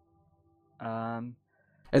 And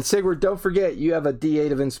Sigurd, don't forget you have a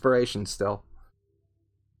D8 of inspiration still.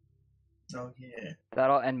 Oh yeah.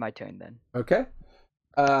 That'll end my turn then. Okay.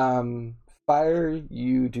 Fire,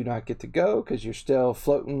 you do not get to go because you're still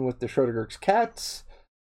floating with the Schrodinger's cats.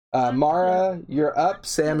 Mara, you're up.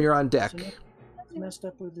 Sam, you're on deck. Messed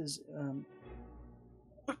up with his.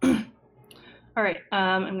 All right.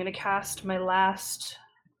 I'm going to cast my last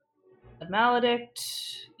Maledict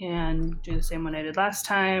and do the same one I did last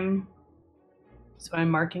time. So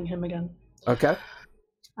I'm marking him again. Okay.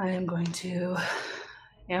 I am going to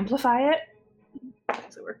amplify it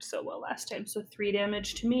because it worked so well last time. So 3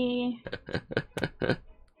 damage to me.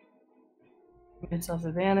 Myself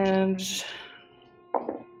advantage.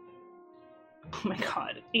 Oh my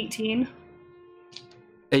god, 18.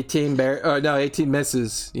 18 no, 18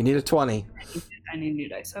 misses. You need a 20. I need new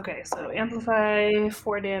dice. Okay, so amplify,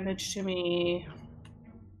 4 damage to me.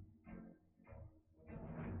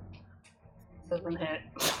 Doesn't hit.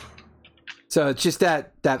 So it's just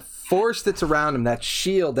that force that's around him, that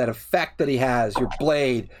shield, that effect that he has, your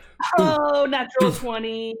blade. Oh, natural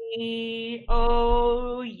 20.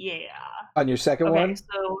 Oh, yeah. On your second Okay, one?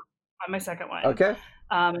 so on my second one. Okay.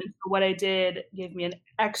 And so what I did gave me an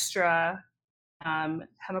extra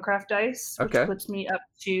Hemocraft dice, which Okay. puts me up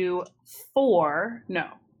to 4. No.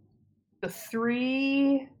 So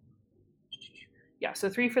 3. Yeah, so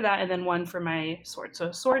 3 for that, and then 1 for my sword.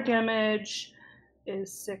 So sword damage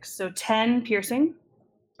is 6. So 10 piercing.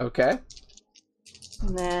 Okay.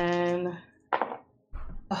 And then.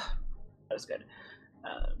 That was good.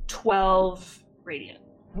 12 radiant.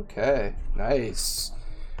 Okay. Nice.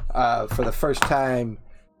 For the first time,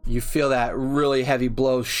 you feel that really heavy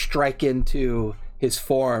blow strike into his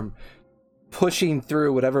form, pushing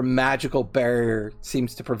through whatever magical barrier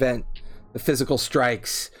seems to prevent the physical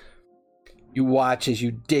strikes. You watch as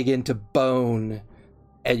you dig into bone,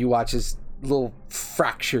 and you watch as little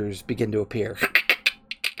fractures begin to appear.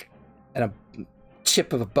 And a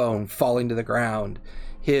chip of a bone falling to the ground.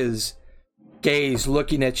 His gaze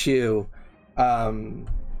looking at you.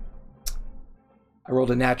 I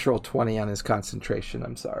rolled a natural 20 on his concentration,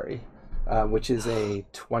 I'm sorry. Which is a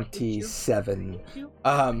 27.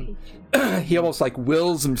 He almost like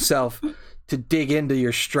wills himself to dig into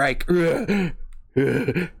your strike.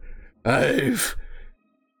 I've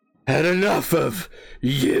had enough of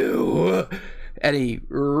you. And he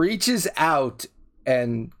reaches out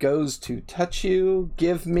and goes to touch you.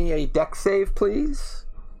 Give me a dex save, please.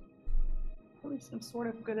 At least I'm sort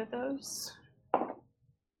of good at those.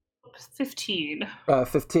 15.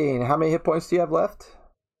 15. How many hit points do you have left?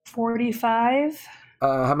 45.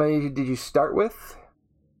 How many did you start with?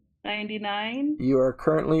 99. You are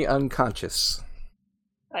currently unconscious.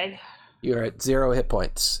 You're at 0 hit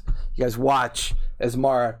points. You You guys watch as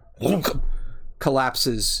Mara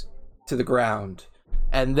collapses to the ground.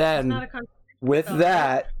 And then, with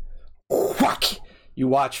that, whack, you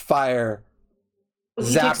watch fire He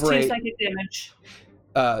takes 2 zaporate. psychic damage.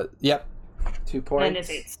 Yep. 2 points. And it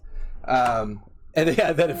fades. And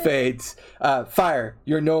yeah, then it fades. Fire,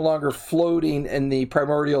 you're no longer floating in the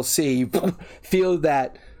primordial sea. Feel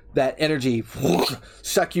that energy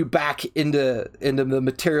suck you back into the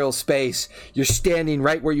material space. You're standing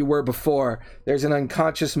right where you were before. There's an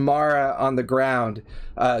unconscious Mara on the ground.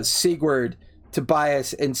 Sigurd,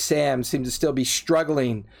 Tobias, and Sam seem to still be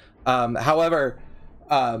struggling. However,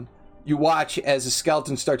 you watch as a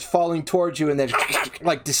skeleton starts falling towards you and then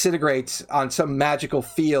like disintegrates on some magical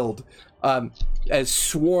field, as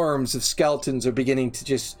swarms of skeletons are beginning to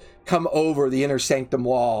just come over the inner sanctum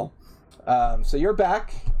wall. So you're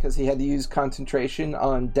back because he had to use concentration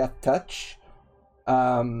on Death Touch.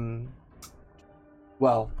 Well,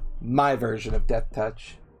 my version of Death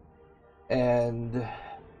Touch. And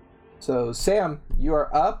so Sam, you are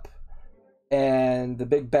up. And the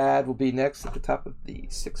big bad will be next at the top of the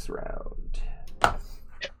 6th round.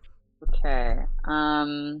 Okay.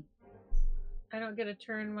 I don't get a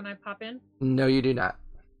turn when I pop in? No, you do not.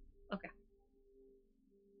 Okay.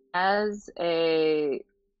 As a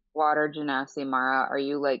water genasi, Mara, are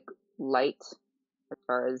you like light as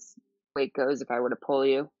far as weight goes if I were to pull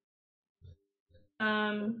you? Yeah,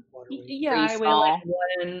 Are you I weigh small? like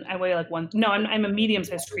one. I weigh like one. No, I'm a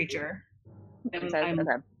medium-sized creature. Okay.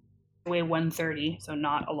 I weigh 130, so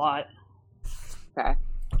not a lot. Okay.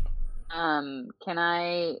 Can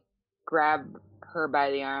I grab her by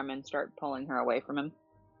the arm and start pulling her away from him?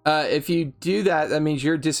 If you do that, that means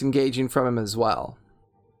you're disengaging from him as well.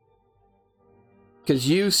 Because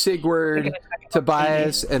you, Sigurd,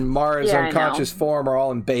 Tobias, and Mara's unconscious form are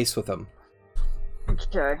all in base with him.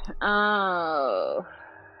 Okay. Oh.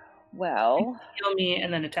 Well. Heal me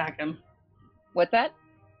and then attack him. What's that?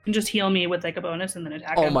 You can just heal me with like a bonus and then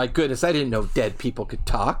attack him. Oh my goodness, I didn't know dead people could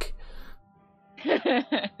talk. Being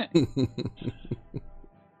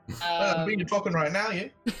talking right now, you.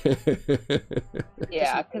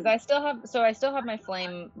 Yeah, because I still have my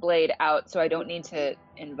flame blade out, so I don't need to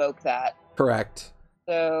invoke that. Correct.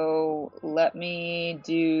 So let me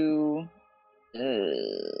do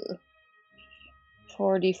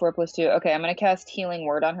 4d4 plus 2. Okay, I'm gonna cast Healing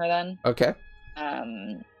Word on her then. Okay.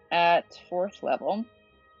 At 4th level.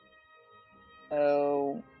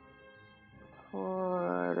 So where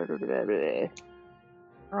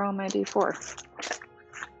are all my d4?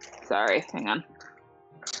 Sorry, hang on.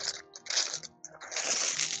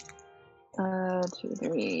 2,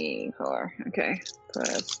 3, 4. Okay,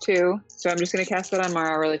 plus 2. So I'm just gonna cast that on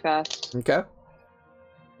Mara really fast. Okay.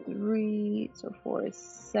 3, so 4 is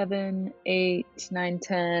 7, 8, 9,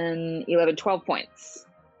 10, 11, 12 points.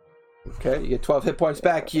 Okay, you get 12 hit points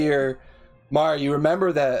back here. Mara, you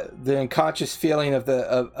remember the unconscious feeling of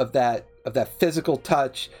that physical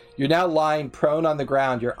touch. You're now lying prone on the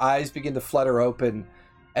ground. Your eyes begin to flutter open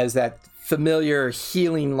as that familiar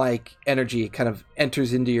healing-like energy kind of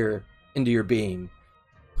enters into your being.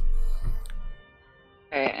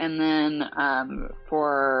 Okay, and then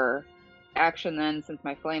for action then, since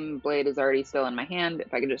my flame blade is already still in my hand,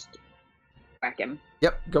 if I could just whack him.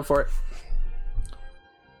 Yep, go for it.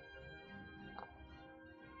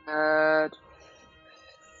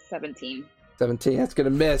 17. 17, that's going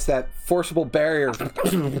to miss. That forcible barrier.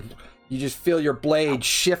 You just feel your blade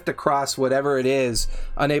shift across whatever it is,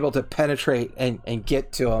 unable to penetrate and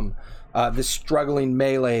get to him. This struggling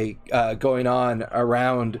melee going on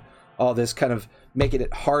around all this, kind of making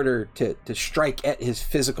it harder to strike at his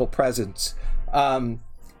physical presence. And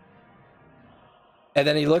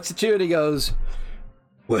then he looks at you and he goes,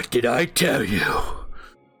 "What did I tell you?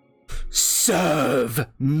 Serve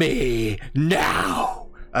me now."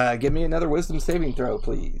 Give me another wisdom saving throw,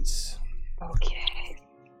 please. Okay.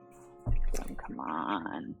 Come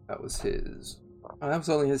on. That was that was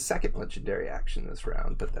only his second legendary action this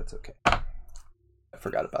round, but that's okay. I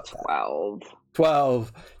forgot about that.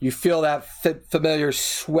 12. You feel that familiar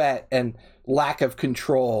sweat and lack of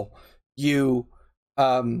control. Your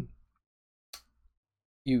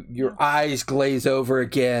eyes glaze over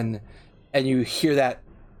again, and you hear that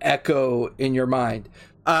echo in your mind.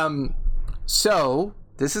 So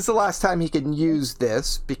this is the last time he can use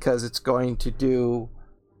this because it's going to do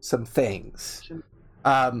some things.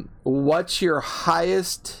 What's your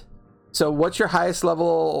highest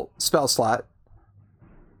level spell slot?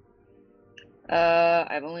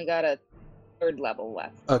 I've only got a 3rd level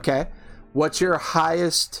left. Okay. What's your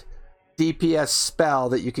highest DPS spell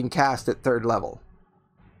that you can cast at 3rd level?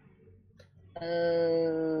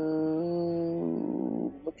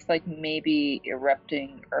 looks like maybe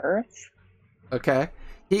erupting earth. Okay.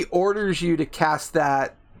 He orders you to cast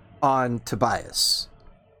that on Tobias.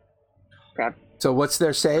 Okay. So what's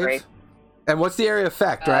their save? Great. And what's the area of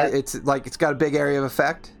effect, right? It's got a big area of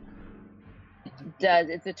effect.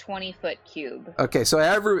 It's a 20-foot cube. Okay,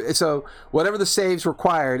 so whatever the saves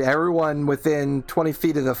required, everyone within 20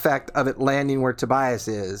 feet of the effect of it landing where Tobias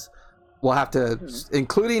is will have to,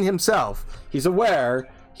 including himself. He's aware.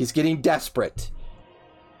 He's getting desperate.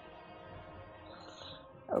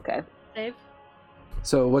 Okay. Save.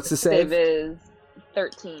 So what's the save? Save is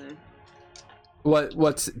 13.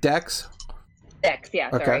 What's Dex? Dex, yeah,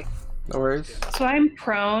 sorry. Okay. No worries. So I'm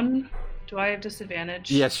prone. Do I have disadvantage?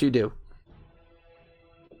 Yes, you do.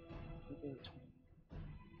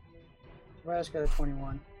 Tobias got a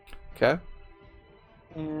 21. Okay.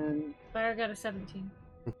 And Fire got a 17.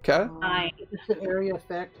 Okay. Nine. the area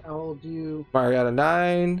effect, I will do. Mariana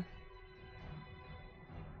 9.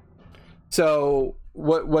 So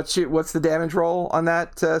what's the damage roll on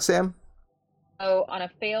that, Sam? So on a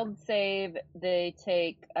failed save, they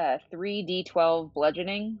take 3d12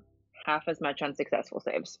 bludgeoning, half as much on successful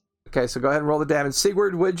saves. Okay, so go ahead and roll the damage.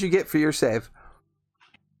 Sigurd, what did you get for your save?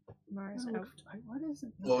 Mars Oh, out. what is it?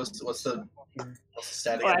 What's the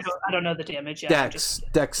stat Oh, again? I don't know the damage yet. Dex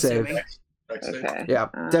save. assuming. Dex save? Okay. Yeah,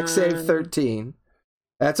 Dex save 13.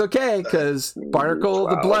 That's okay, because Barnacle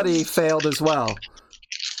the 12. Bloody failed as well.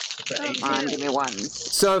 The 18. Come on, give me ones.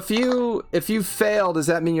 So if you fail, does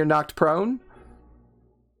that mean you're knocked prone?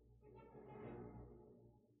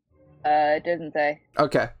 It doesn't say.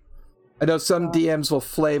 Okay. I know some DMs will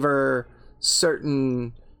flavor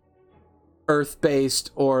certain earth-based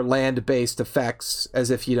or land-based effects as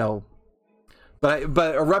if, but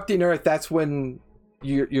erupting earth, that's when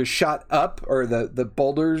you're shot up, or the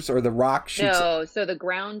boulders or the rock shoots. No, so the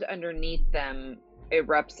ground underneath them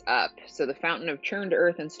erupts up. So the fountain of churned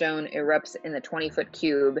earth and stone erupts in the 20-foot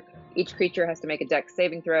cube. Each creature has to make a dex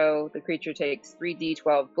saving throw. The creature takes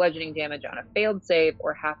 3d12 bludgeoning damage on a failed save,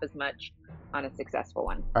 or half as much on a successful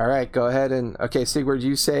one. All right, go ahead and Sigurd,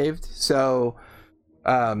 you saved. So,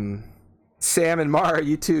 Sam and Mara,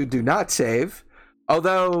 you two do not save.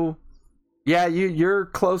 Although, yeah, you're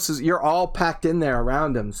closest. You're all packed in there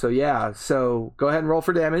around him. So yeah. So go ahead and roll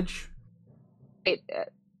for damage.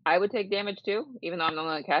 I would take damage too, even though I'm the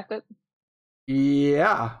one that cast it.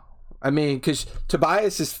 Yeah, I mean, because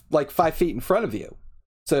Tobias is like 5 feet in front of you,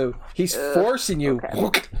 so he's forcing you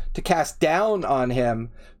to cast down on him.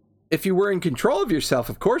 If you were in control of yourself,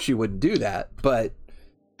 of course you wouldn't do that, but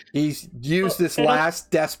he's used this last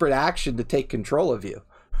desperate action to take control of you.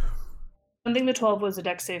 I think the 12 was a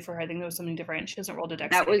dex save for her. I think there was something different. She hasn't rolled a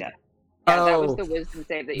dex save yet. Yeah, that was the wisdom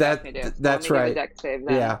save that you asked me to do. So That's let me right. do the dex save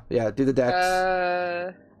then. Yeah, do the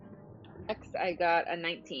dex. Dex, I got a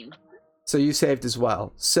 19. So you saved as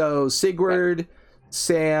well. So Sigurd,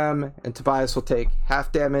 Sam, and Tobias will take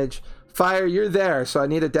half damage. Fire, you're there, so I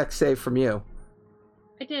need a dex save from you.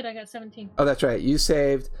 I did. I got 17. Oh, that's right. You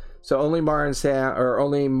saved. So only Mara and Sam, or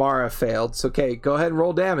only Mara failed. So okay, go ahead and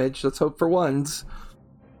roll damage. Let's hope for ones.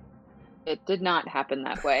 It did not happen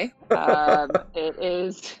that way. It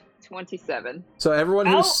is 27. So everyone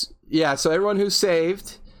who's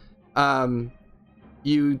saved,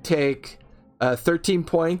 you take 13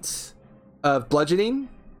 points of bludgeoning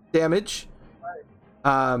damage.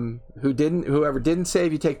 Whoever didn't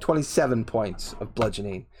save, you take 27 points of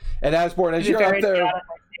bludgeoning. And Asborn, as you're up there,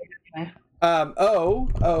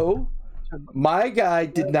 my guy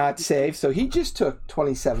did not save, so he just took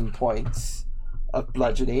 27 points of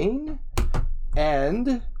bludgeoning,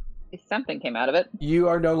 and Something came out of it. you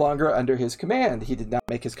are no longer under his command. He did not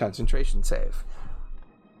make his concentration save.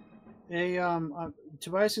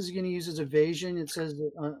 Tobias is going to use his evasion. It says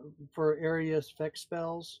for area effect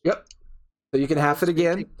spells. Yep. So you can half it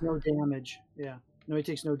again. He takes no damage. Yeah. No, he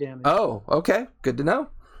takes no damage. Oh, okay. Good to know.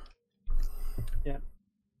 Yeah.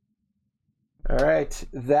 All right.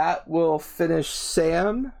 That will finish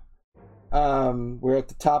Sam. We're at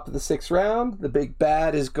the top of the 6th round. The big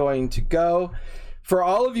bad is going to go. For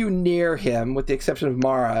all of you near him, with the exception of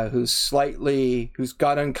Mara, who's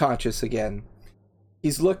got unconscious again,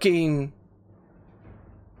 he's looking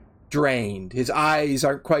drained. His eyes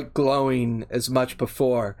aren't quite glowing as much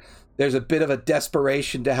before. There's a bit of a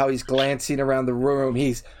desperation to how he's glancing around the room.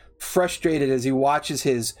 He's frustrated as he watches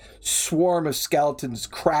his swarm of skeletons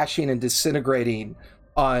crashing and disintegrating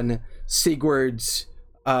on Sigurd's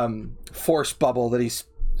force bubble that he's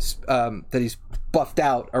buffed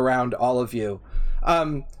out around all of you.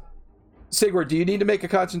 Sigurd, do you need to make a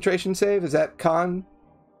concentration save? Is that con?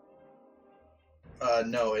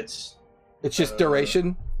 No, it's just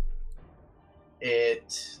duration.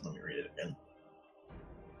 let me read it again.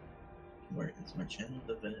 Where is my channel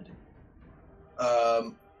divinity?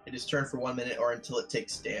 It is turned for 1 minute or until it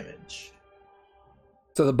takes damage.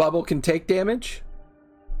 So the bubble can take damage?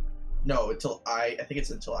 No, until I think it's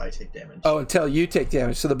until I take damage. Oh, until you take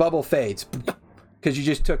damage. So the bubble fades. Because you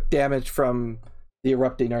just took damage from the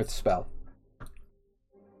Erupting Earth spell.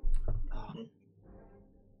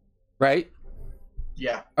 Right?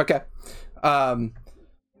 Yeah. Okay.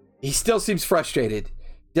 He still seems frustrated.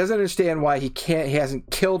 He doesn't understand why he hasn't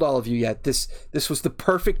killed all of you yet. This was the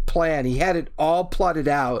perfect plan. He had it all plotted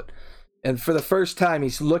out. And for the first time,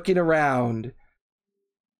 he's looking around,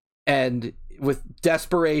 and with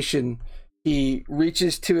desperation, he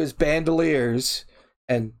reaches to his bandoliers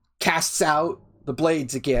and casts out the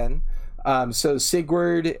blades again. So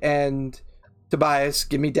Sigurd and Tobias,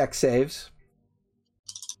 give me dex saves.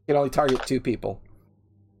 You can only target 2 people.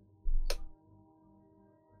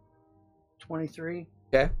 23.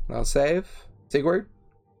 Okay, I'll save. Sigurd?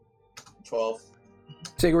 12.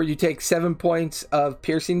 Sigurd, you take 7 points of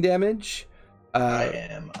piercing damage. I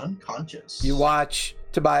am unconscious. You watch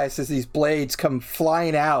Tobias as these blades come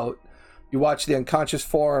flying out. You watch the unconscious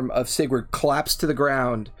form of Sigurd collapse to the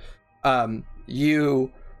ground.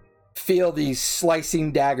 You feel these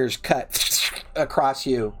slicing daggers cut across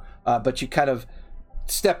you, but you kind of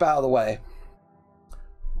step out of the way.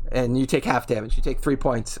 And you take half damage. You take 3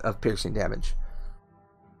 points of piercing damage.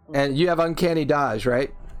 And you have uncanny dodge,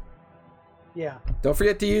 right? Yeah. Don't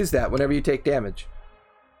forget to use that whenever you take damage.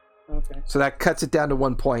 Okay. So that cuts it down to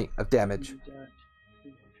 1 point of damage.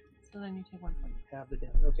 So then you take 1 point. Have the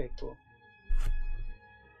damage. Okay, cool.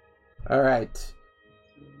 All right.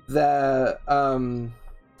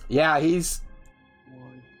 Yeah, he's...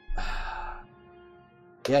 1.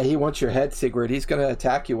 Yeah, he wants your head, Sigurd. He's going to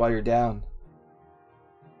attack you while you're down.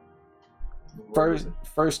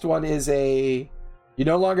 First one is a... You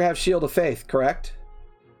no longer have Shield of Faith, correct?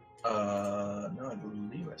 No, I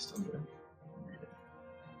believe I still do.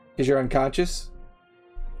 Because you're unconscious?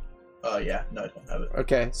 Yeah, no, I don't have it.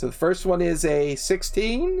 Okay, so the first one is a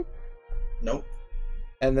 16. Nope.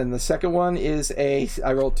 And then the second one is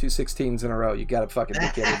I rolled 2 16s in a row. You gotta fucking be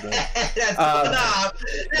kidding me. That's one up!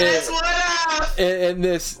 That's one up! And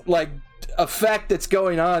this, like, effect that's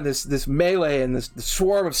going on, this melee and this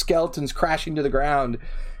swarm of skeletons crashing to the ground,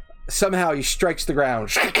 somehow he strikes the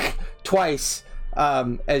ground twice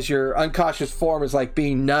as your unconscious form is like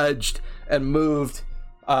being nudged and moved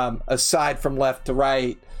aside from left to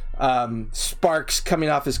right. Sparks coming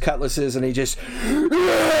off his cutlasses, and he just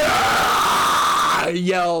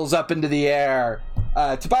yells up into the air.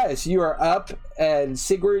 Tobias, you are up, and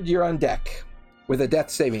Sigurd, you're on deck with a death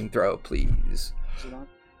saving throw, please. Is it on?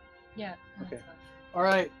 Yeah. Okay. All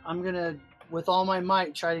right, I'm gonna, with all my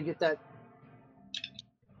might, try to get that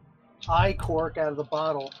eye cork out of the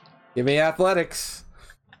bottle. Give me athletics.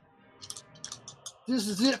 This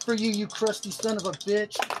is it for you, you crusty son of a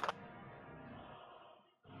bitch.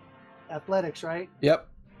 Athletics, right? Yep.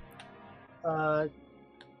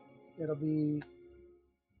 It'll be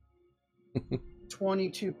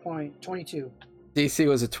 22. DC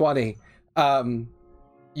was a 20.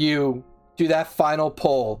 You do that final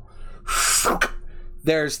pull.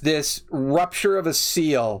 There's this rupture of a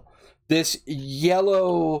seal. This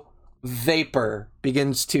yellow vapor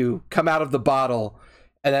begins to come out of the bottle,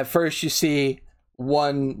 and at first you see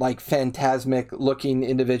one like phantasmic looking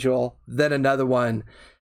individual, then another one,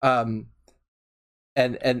 and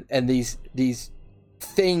these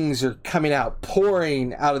things are coming out,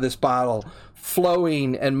 pouring out of this bottle,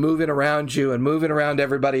 flowing and moving around you and moving around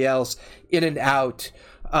everybody else, in and out.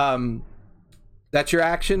 That's your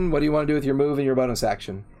action. What do you want to do with your move and your bonus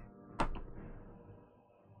action?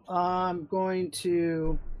 I'm going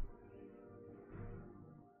to...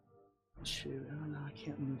 Shoot, I don't know. I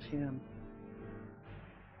can't move him.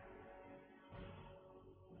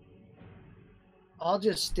 I'll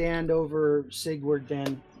just stand over Sigurd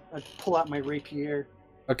then. I pull out my rapier.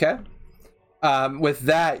 Okay. With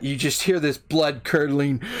that, you just hear this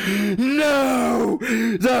blood-curdling, "No!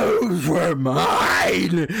 Those were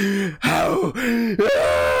mine! How?"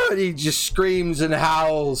 And he just screams and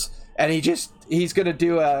howls, and he's gonna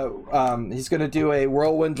do a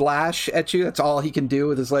whirlwind lash at you. That's all he can do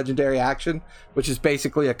with his legendary action, which is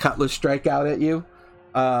basically a cutlass strikeout at you.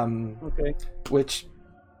 Okay. Which,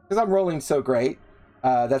 because I'm rolling so great,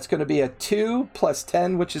 that's going to be a 2 plus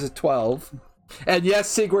 10, which is a 12. And yes,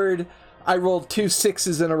 Sigurd, I rolled 2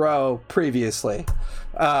 6s in a row previously.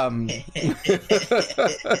 I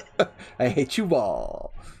hate you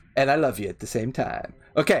all, and I love you at the same time.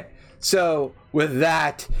 Okay, so with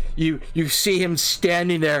that, you see him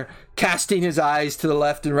standing there, casting his eyes to the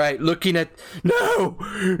left and right, looking at no,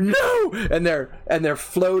 and they're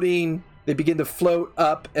floating They begin to float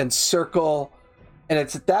up and circle, and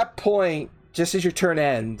it's at that point, just as your turn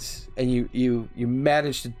ends, and you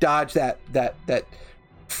manage to dodge that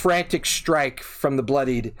frantic strike from the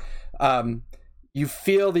bloodied. You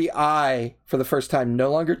feel the eye for the first time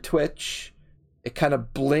no longer twitch. It kind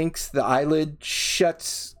of blinks. The eyelid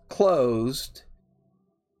shuts closed.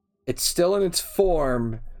 It's still in its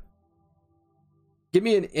form. Give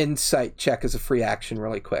me an insight check as a free action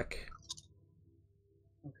really quick.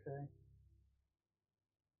 Okay.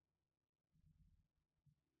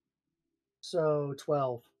 So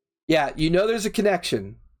 12. Yeah, you know there's a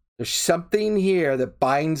connection. There's something here that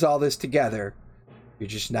binds all this together. You're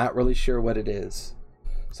just not really sure what it is.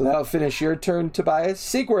 So that'll finish your turn, Tobias.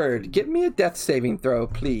 Sigurd, give me a death saving throw,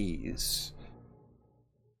 please.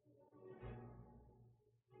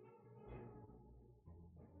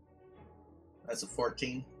 That's a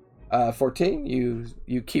 14. 14.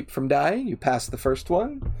 You keep from dying. You pass the first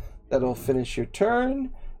one. That'll finish your turn.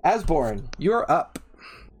 Asborn, you're up.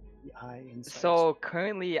 The eye insight. So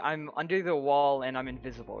currently I'm under the wall and I'm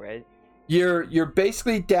invisible, right? You're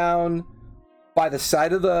basically down by the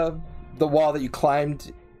side of the wall that you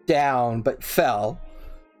climbed down but fell.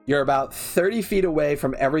 You're about 30 feet away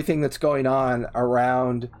from everything that's going on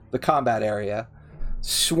around the combat area.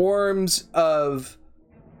 Swarms of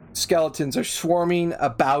skeletons are swarming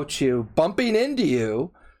about you, bumping into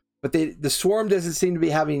you, but the swarm doesn't seem to be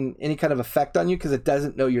having any kind of effect on you because it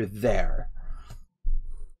doesn't know you're there.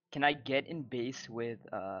 Can I get in base with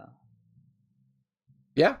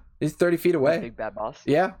Yeah, he's 30 feet the away. big bad boss?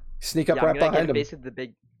 Yeah, sneak up Yeah, right I'm gonna behind get in him. base with the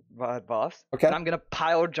big bad boss. Okay. And I'm gonna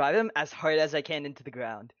pile drive him as hard as I can into the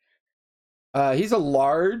ground. He's a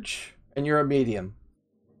large, and you're a medium.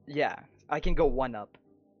 Yeah, I can go one up.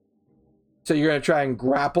 So you're going to try and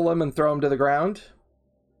grapple him and throw him to the ground?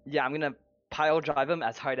 Yeah, I'm gonna pile drive him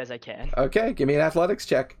as hard as I can. Okay, give me an athletics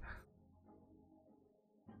check.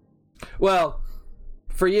 Well,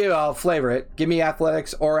 for you, I'll flavor it. Give me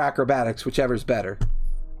athletics or acrobatics, whichever's better.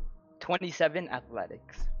 27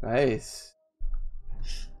 athletics. Nice.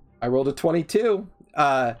 I rolled a 22.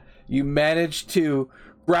 You managed to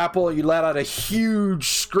grapple. You let out a huge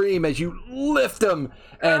scream as you lift him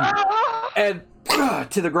and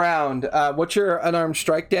to the ground. What's your unarmed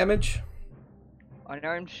strike damage?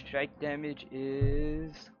 Unarmed strike damage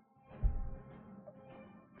is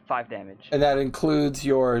 5 damage. And that includes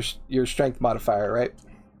your strength modifier, right?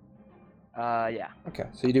 Yeah. Okay,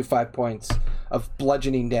 so you do 5 points of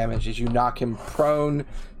bludgeoning damage as you knock him prone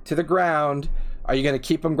to the ground. Are you going to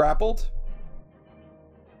keep him grappled?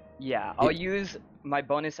 Yeah, I'll use my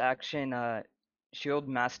bonus action, Shield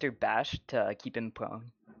Master Bash, to keep him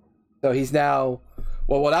prone. So he's now...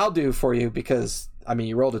 Well, what I'll do for you, because, I mean,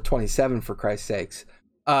 you rolled a 27 for Christ's sakes,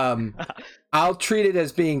 I'll treat it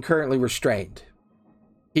as being currently restrained.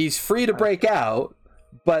 He's free to break out,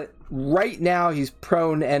 but right now he's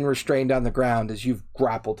prone and restrained on the ground as you've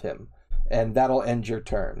grappled him. And that'll end your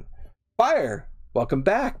turn. Fire, welcome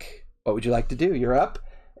back. What would you like to do? You're up.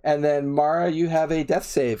 And then, Mara, you have a death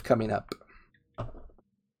save coming up.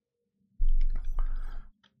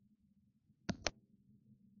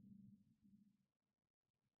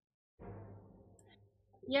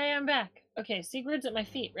 Yay, I'm back. Okay, Sigurd's at my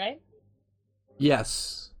feet, right?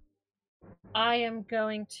 Yes. I am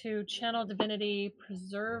going to channel divinity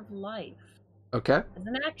preserve life. Okay. As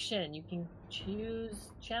an action, you can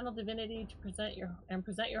choose channel divinity to present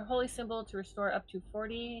your holy symbol to restore up to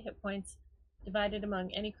 40 hit points divided among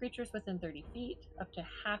any creatures within 30 feet, up to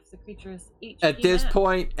half the creatures each. At this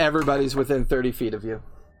point, everybody's within 30 feet of you.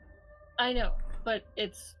 I know, but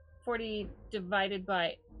it's 40 divided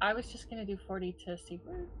by... I was just going to do 40 to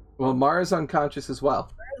Sigurd. Well, Mara's unconscious as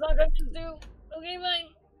well. Mara's unconscious too. Okay, fine.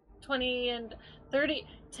 20 and 30.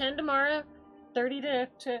 10 to Mara, 30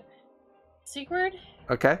 to Sigurd.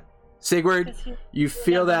 Okay. Sigurd, you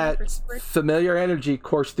feel that familiar energy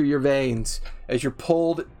course through your veins as you're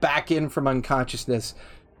pulled back in from unconsciousness.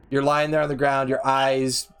 You're lying there on the ground, your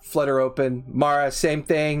eyes flutter open. Mara, same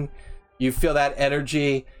thing. You feel that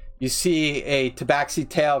energy. You see a tabaxi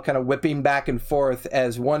tail kind of whipping back and forth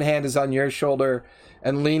as one hand is on your shoulder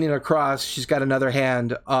and leaning across, she's got another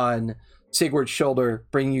hand on Sigurd's shoulder,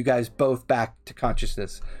 bringing you guys both back to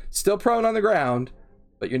consciousness. Still prone on the ground,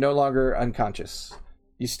 but you're no longer unconscious.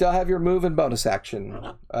 You still have your move and bonus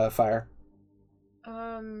action, Fire.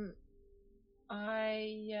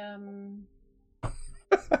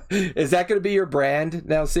 Is that going to be your brand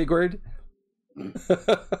now, Sigurd? Move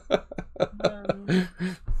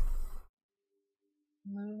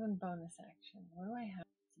and bonus action. What do I have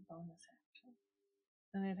as a bonus action?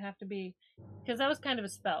 And it'd have to be... Because that was kind of a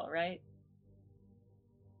spell, right?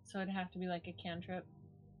 So it'd have to be like a cantrip.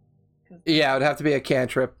 Yeah, it would have to be a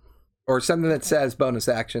cantrip or something that says bonus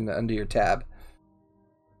action under your tab.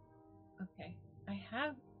 Okay. I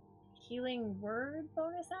have healing word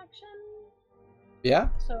bonus action. Yeah?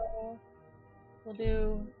 So we'll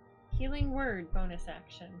do healing word bonus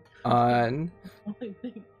action. On.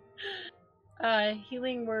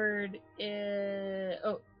 Healing word is...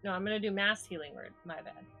 Oh, no, I'm going to do mass healing word. My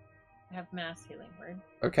bad. I have mass healing word.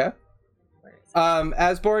 Okay. Where is it?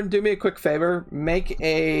 Asborn, do me a quick favor. Make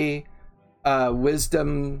a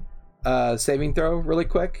wisdom saving throw really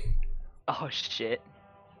quick. Oh shit.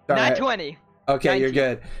 Sorry. 920. Okay, 19. you're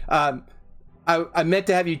good. I meant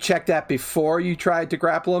to have you check that before you tried to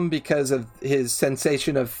grapple him because of his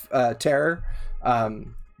sensation of terror.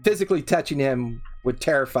 Physically touching him would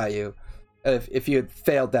terrify you if you had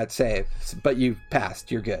failed that save, but you passed.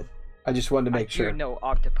 You're good. I just wanted to make sure. You're no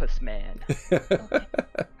octopus man.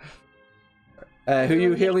 Who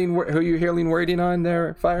you healing wording on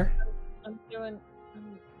there, Fire? I'm doing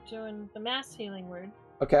the mass healing word.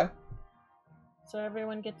 Okay. So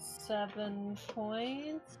everyone gets 7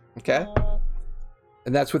 points. Okay.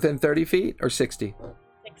 And that's within 30 feet or 60?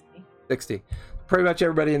 60. 60. Pretty much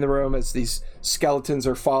everybody in the room as these skeletons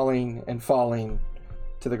are falling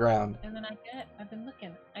to the ground. And then I've been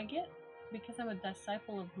looking, because I'm a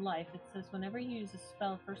disciple of life, it says whenever you use a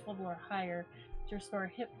spell first level or higher to restore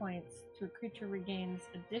hit points to a creature regains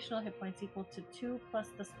additional hit points equal to 2 plus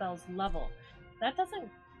the spell's level. That's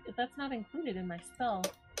not included in my spell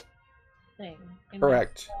thing.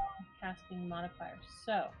 Correct. My spell casting modifier.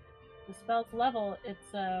 So the spell's level,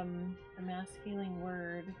 it's the mass healing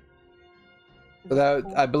word. So that,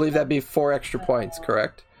 I believe that'd be 4 extra points,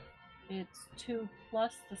 correct? It's 2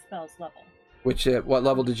 plus the spell's level. Which, what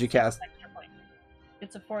level did you cast?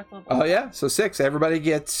 It's a 4th level. Oh yeah, so 6. Everybody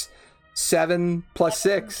gets 7 plus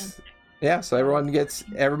 6. Yeah, so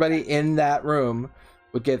everybody in that room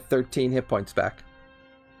would get 13 hit points back.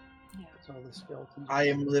 Yeah. So the skeletons. I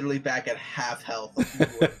am literally back at half health.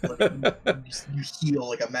 You heal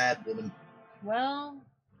like a mad woman. Well,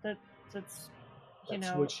 that's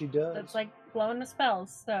what she does. That's like blowing the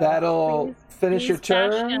spells. So That'll finish your please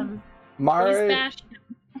bash turn. him. Mara, Please bash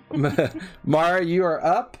him. Mara, you are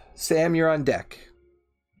up. Sam, you're on deck.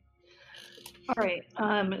 All right.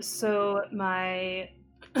 So my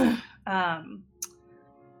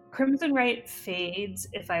Crimson Right fades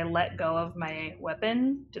if I let go of my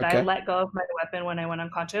weapon. Did Okay. I let go of my weapon when I went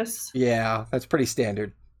unconscious? Yeah, that's pretty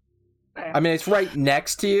standard. Okay. I mean, it's right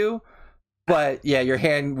next to you, but yeah, your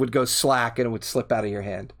hand would go slack and it would slip out of your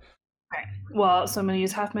hand. Well, so I'm going to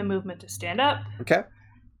use half my movement to stand up. Okay.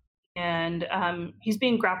 And he's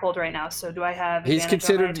being grappled right now. So do I have? He's advantage on my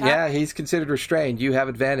considered, attack? he's considered restrained. You have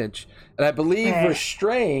advantage, and I believe Okay.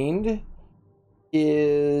 restrained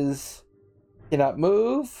is cannot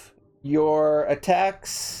move. Your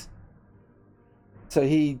attacks. So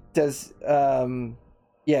he does.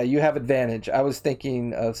 Yeah, you have advantage. I was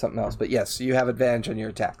thinking of something else, but yes, you have advantage on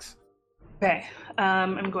your attacks. Okay.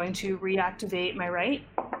 I'm going to reactivate my right.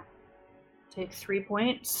 Take 3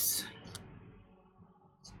 points.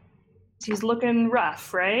 He's looking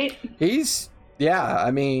rough, right? He's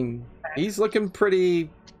looking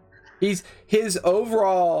pretty. His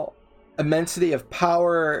overall immensity of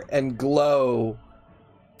power and glow,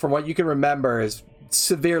 from what you can remember, is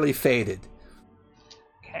severely faded.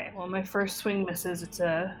 Okay, well, my first swing misses. It's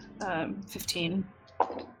a 15.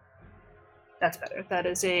 That's better. That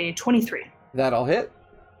is a 23. That'll hit.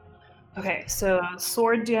 Okay, so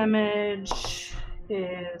sword damage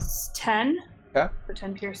is 10. Okay. For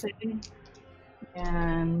 10 piercing.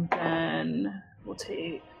 And then we'll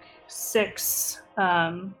take 6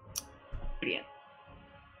 radiant.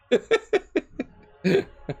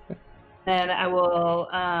 Then I will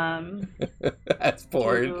That's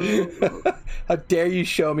boring. How dare you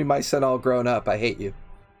show me my son all grown up? I hate you.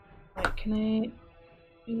 Wait, can I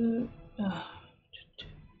do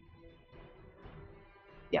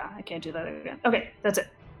yeah, I can't do that again. Okay, that's it.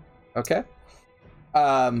 Okay.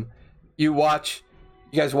 You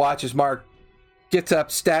guys watch as Mark gets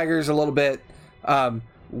up, staggers a little bit,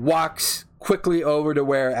 walks quickly over to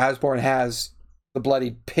where Asborn has the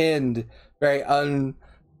bloody pinned very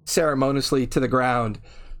unceremoniously to the ground.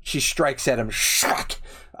 She strikes at him.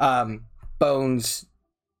 Bones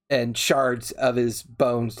and shards of his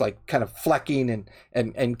bones like kind of flecking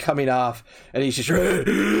and coming off, and he's just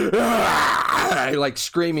like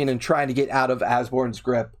screaming and trying to get out of Asborn's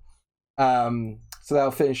grip. So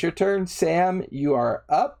that'll finish your turn. Sam, you are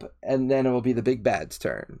up, and then it will be the big bad's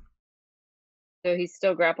turn. So he's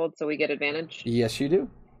still grappled, so we get advantage? Yes, you do.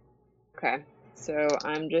 Okay. So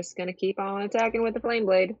I'm just going to keep on attacking with the flame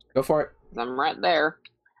blade. Go for it. I'm right there.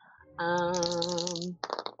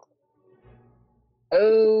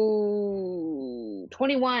 Oh,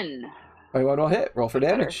 21. 21 will hit. Roll for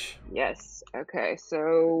Better. damage. Yes. Okay.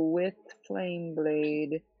 So with Flame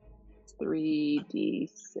Blade, it's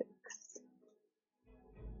 3d6.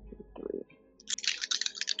 3.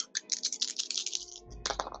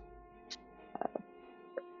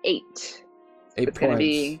 8. 8 It's gonna points.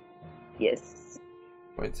 be yes.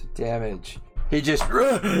 Points of damage. He just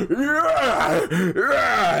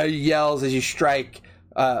yells as you strike.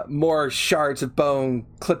 More shards of bone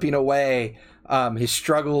clipping away. His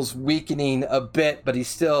struggle's weakening a bit, but he's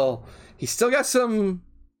still got some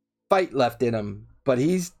fight left in him. But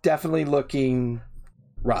he's definitely looking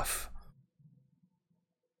rough.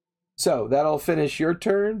 So that'll finish your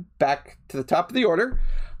turn. Back to the top of the order.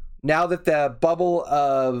 Now that the bubble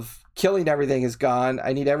of killing everything is gone,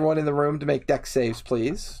 I need everyone in the room to make dex saves,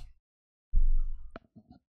 please.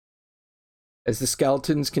 As the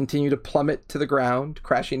skeletons continue to plummet to the ground,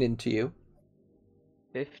 crashing into you.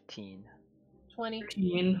 15. 20.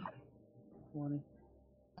 15. 20.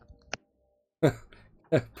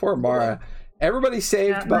 Poor Mara. Everybody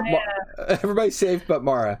saved, everybody saved but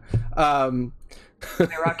Mara. My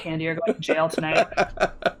rock candy are going to jail tonight.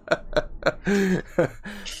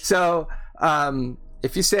 So,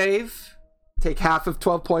 if you save, take half of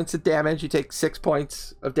 12 points of damage. You take 6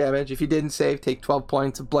 points of damage. If you didn't save, take 12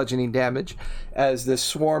 points of bludgeoning damage as this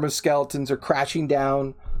swarm of skeletons are crashing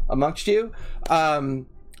down amongst you.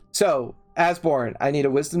 So, Asborn, I need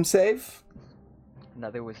a wisdom save.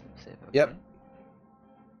 Another wisdom save. Okay. Yep.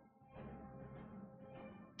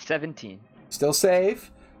 17. Still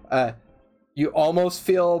save. You almost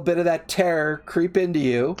feel a bit of that terror creep into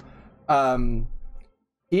you.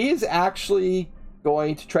 He is actually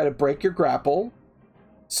going to try to break your grapple.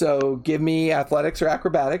 So give me athletics or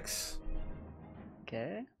acrobatics.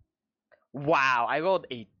 Okay. Wow, I rolled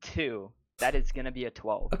a 2. That is gonna be a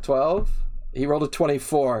 12. A 12. He rolled a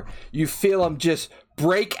 24. You feel him just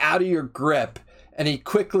break out of your grip, and he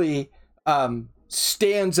quickly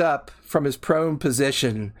stands up from his prone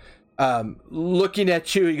position. Looking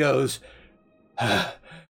at you, he goes,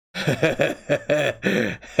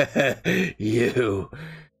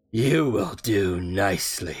 You will do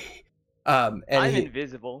nicely. And I'm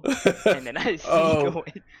invisible, and then I see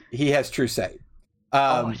going. He has true sight.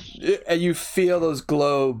 Oh, And you feel those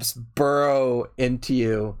globes burrow into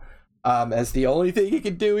you. As the only thing he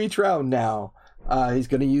can do each round now. He's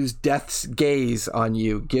going to use Death's Gaze on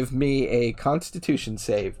you. Give me a Constitution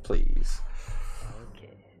save, please.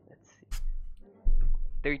 Okay, let's see.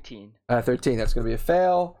 13. 13, that's going to be a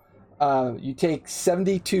fail. You take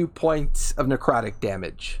 72 points of necrotic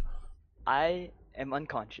damage. I am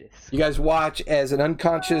unconscious. You guys watch as an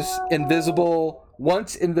unconscious,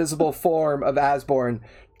 once invisible form of Asborn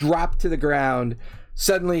drop to the ground.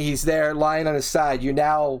 Suddenly he's there, lying on his side. You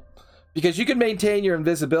now, because you can maintain your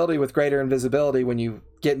invisibility with greater invisibility when you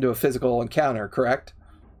get into a physical encounter, correct?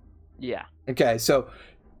 Yeah. Okay, so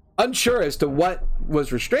unsure as to what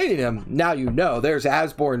was restraining him, now you know. There's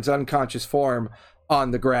Asborn's unconscious form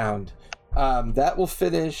on the ground. That will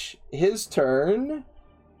finish his turn.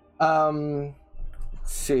 Let's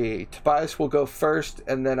see. Tobias will go first,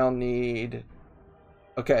 and then I'll need...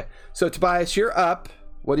 Okay, so Tobias, you're up.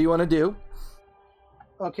 What do you want to do?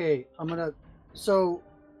 Okay, I'm gonna. So.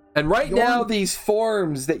 And right now, these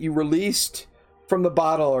forms that you released from the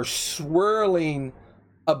bottle are swirling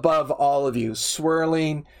above all of you.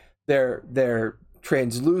 Swirling. They're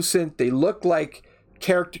translucent. They look like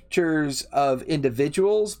caricatures of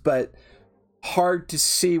individuals, but hard to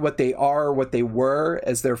see what they are or what they were,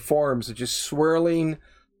 as their forms are just swirling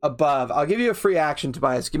above. I'll give you a free action,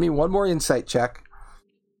 Tobias. Give me one more insight check.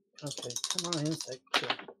 Okay, come on, insight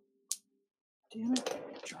check. Damn it.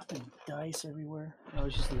 Dropping dice everywhere. No,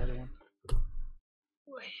 it's just the other one.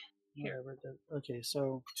 Whatever. Okay,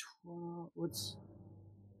 so what's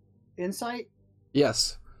insight?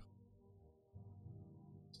 Yes.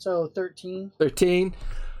 So 13. 13.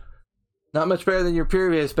 Not much better than your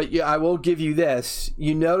previous, but I will give you this.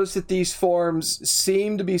 You notice that these forms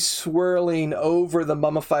seem to be swirling over the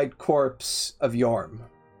mummified corpse of Yorm.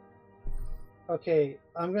 Okay,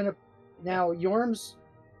 I'm gonna... Now, Yorm's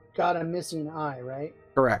got a missing eye, right?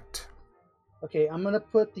 Correct. Okay, I'm gonna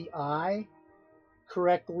put the eye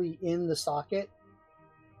correctly in the socket.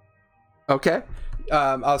 Okay.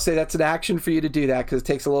 I'll say that's an action for you to do that, because it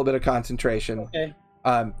takes a little bit of concentration. Okay.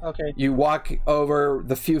 Okay. You walk over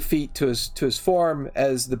the few feet to his form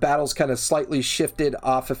as the battle's kind of slightly shifted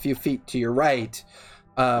off a few feet to your right,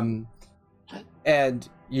 and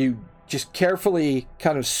you just carefully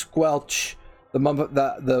kind of squelch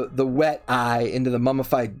the wet eye into the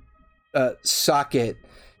mummified socket.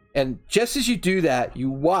 And just as you do that, you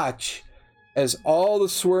watch as all the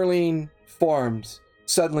swirling forms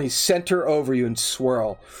suddenly center over you and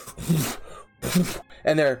swirl.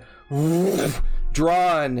 And they're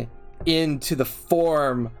drawn into the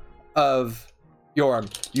form of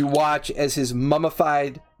Yorm. You watch as his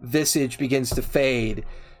mummified visage begins to fade.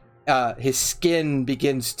 His skin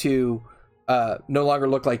begins to no longer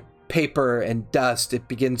look like paper and dust. It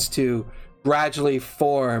begins to gradually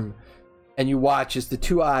form, and you watch as the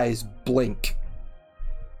two eyes blink,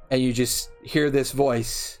 and you just hear this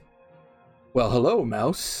voice. Well, hello,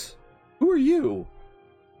 mouse. Who are you?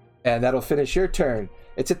 And that'll finish your turn.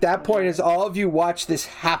 It's at that point, as all of you watch this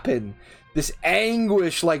happen, this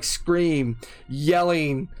anguish-like scream,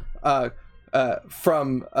 yelling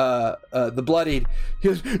from the bloodied. He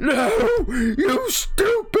goes, "No, you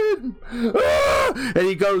stupid!" Ah! And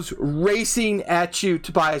he goes racing at you,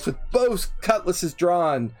 Tobias, with both cutlasses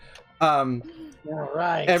drawn. All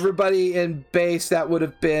right. Everybody in base, that would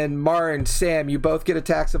have been Mara and Sam. You both get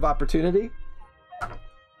attacks of opportunity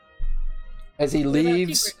as he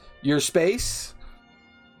leaves your space.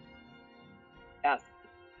 Yes.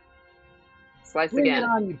 Slice Bring it again.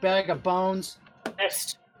 on, you bag of bones.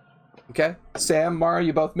 Missed. Okay. Sam, Mara,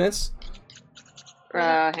 you both miss.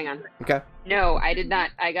 Hang on. Okay. No, I did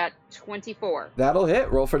not. I got 24. That'll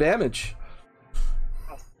hit. Roll for damage.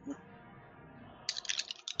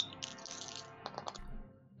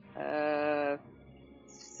 Uh,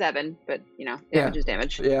 7, but damage is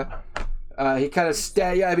damage. Yeah. He kind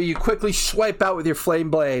of you quickly swipe out with your flame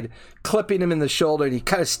blade, clipping him in the shoulder, and he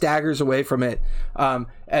kind of staggers away from it,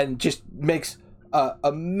 and just makes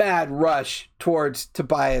a mad rush towards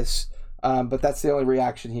Tobias. But that's the only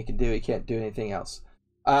reaction he can do. He can't do anything else.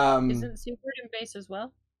 Isn't Sigurd in base as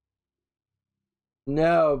well?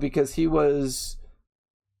 No, because he was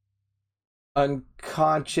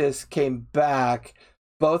unconscious, came back.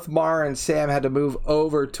 Both Mara and Sam had to move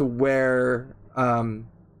over to where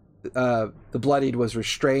the bloodied was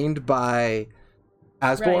restrained by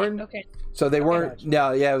Asborn. Right, okay. So they weren't.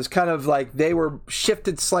 No, yeah, it was kind of like they were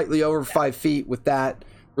shifted slightly over 5 feet with that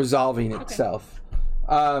resolving itself.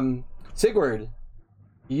 Sigurd,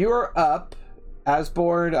 you're up.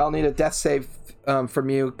 Asborn, I'll need a death save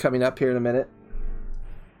from you coming up here in a minute.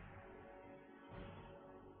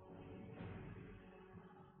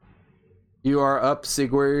 You are up,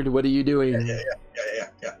 Sigurd. What are you doing? Yeah.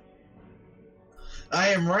 I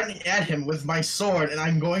am running at him with my sword, and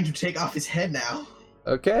I'm going to take off his head now.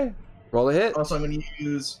 Okay, roll a hit. Also, I'm going to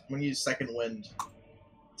use second wind.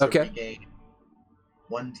 Okay. Regain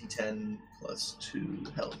 1d10 plus 2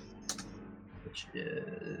 health, which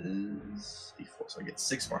is d4, so I get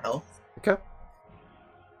 6 more health. Okay.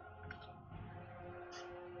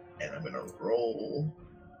 And I'm going to roll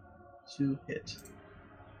to hit.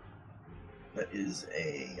 That is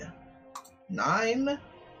a 9.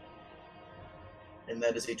 And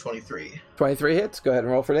that is a 23. 23 hits. Go ahead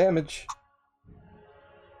and roll for damage.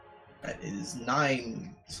 That is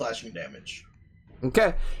 9 slashing damage.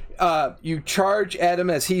 Okay. You charge at him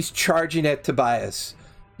as he's charging at Tobias.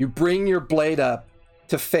 You bring your blade up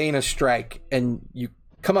to feign a strike, and you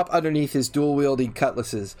come up underneath his dual-wielding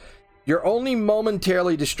cutlasses. You're only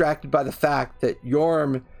momentarily distracted by the fact that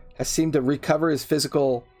Yorm has seemed to recover his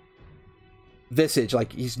physical visage,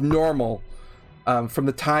 like he's normal from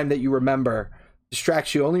the time that you remember.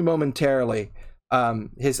 Distracts you only momentarily.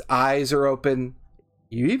 His eyes are open.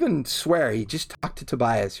 You even swear he just talked to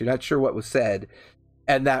Tobias. You're not sure what was said.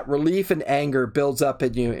 And that relief and anger builds up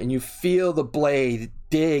in you, and you feel the blade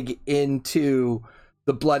dig into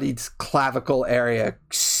the bloodied clavicle area,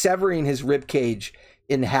 severing his ribcage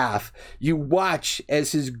in half. You watch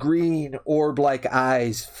as his green orb-like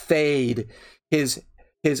eyes fade, his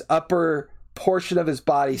upper portion of his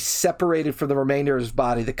body separated from the remainder of his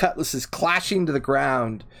body. The cutlass is clashing to the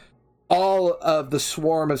ground. All of the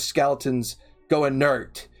swarm of skeletons go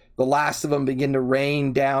inert. The last of them begin to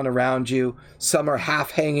rain down around you. Some are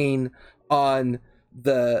half hanging on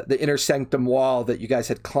the inner sanctum wall that you guys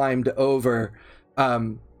had climbed over.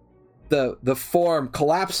 The form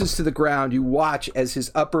collapses to the ground. You watch as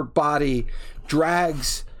his upper body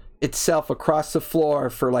drags itself across the floor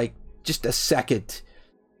for like just a second,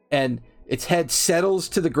 and its head settles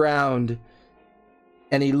to the ground,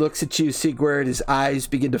 and he looks at you, Sigurd. His eyes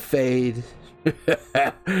begin to fade.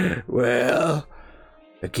 Well,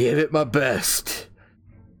 I gave it my best,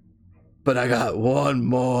 but I got one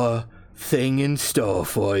more thing in store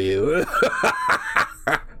for you.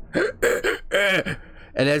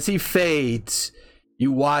 And as he fades,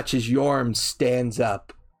 you watch as Yorm stands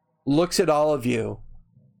up, looks at all of you,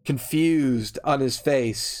 confused on his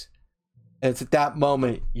face. And it's at that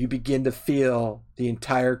moment you begin to feel the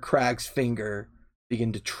entire Crag's finger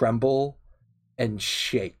begin to tremble and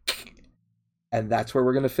shake. And that's where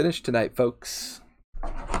we're going to finish tonight, folks.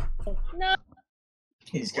 No.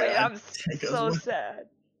 He's Wait, got. I'm so sad.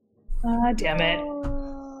 Ah, damn it.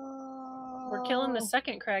 We're killing the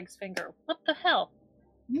second Crag's finger. What the hell?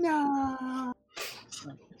 No.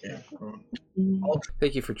 Yeah.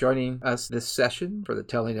 Thank you for joining us this session for the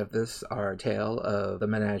telling of this, our tale of the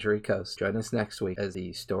Menagerie Coast. Join us next week as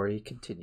the story continues.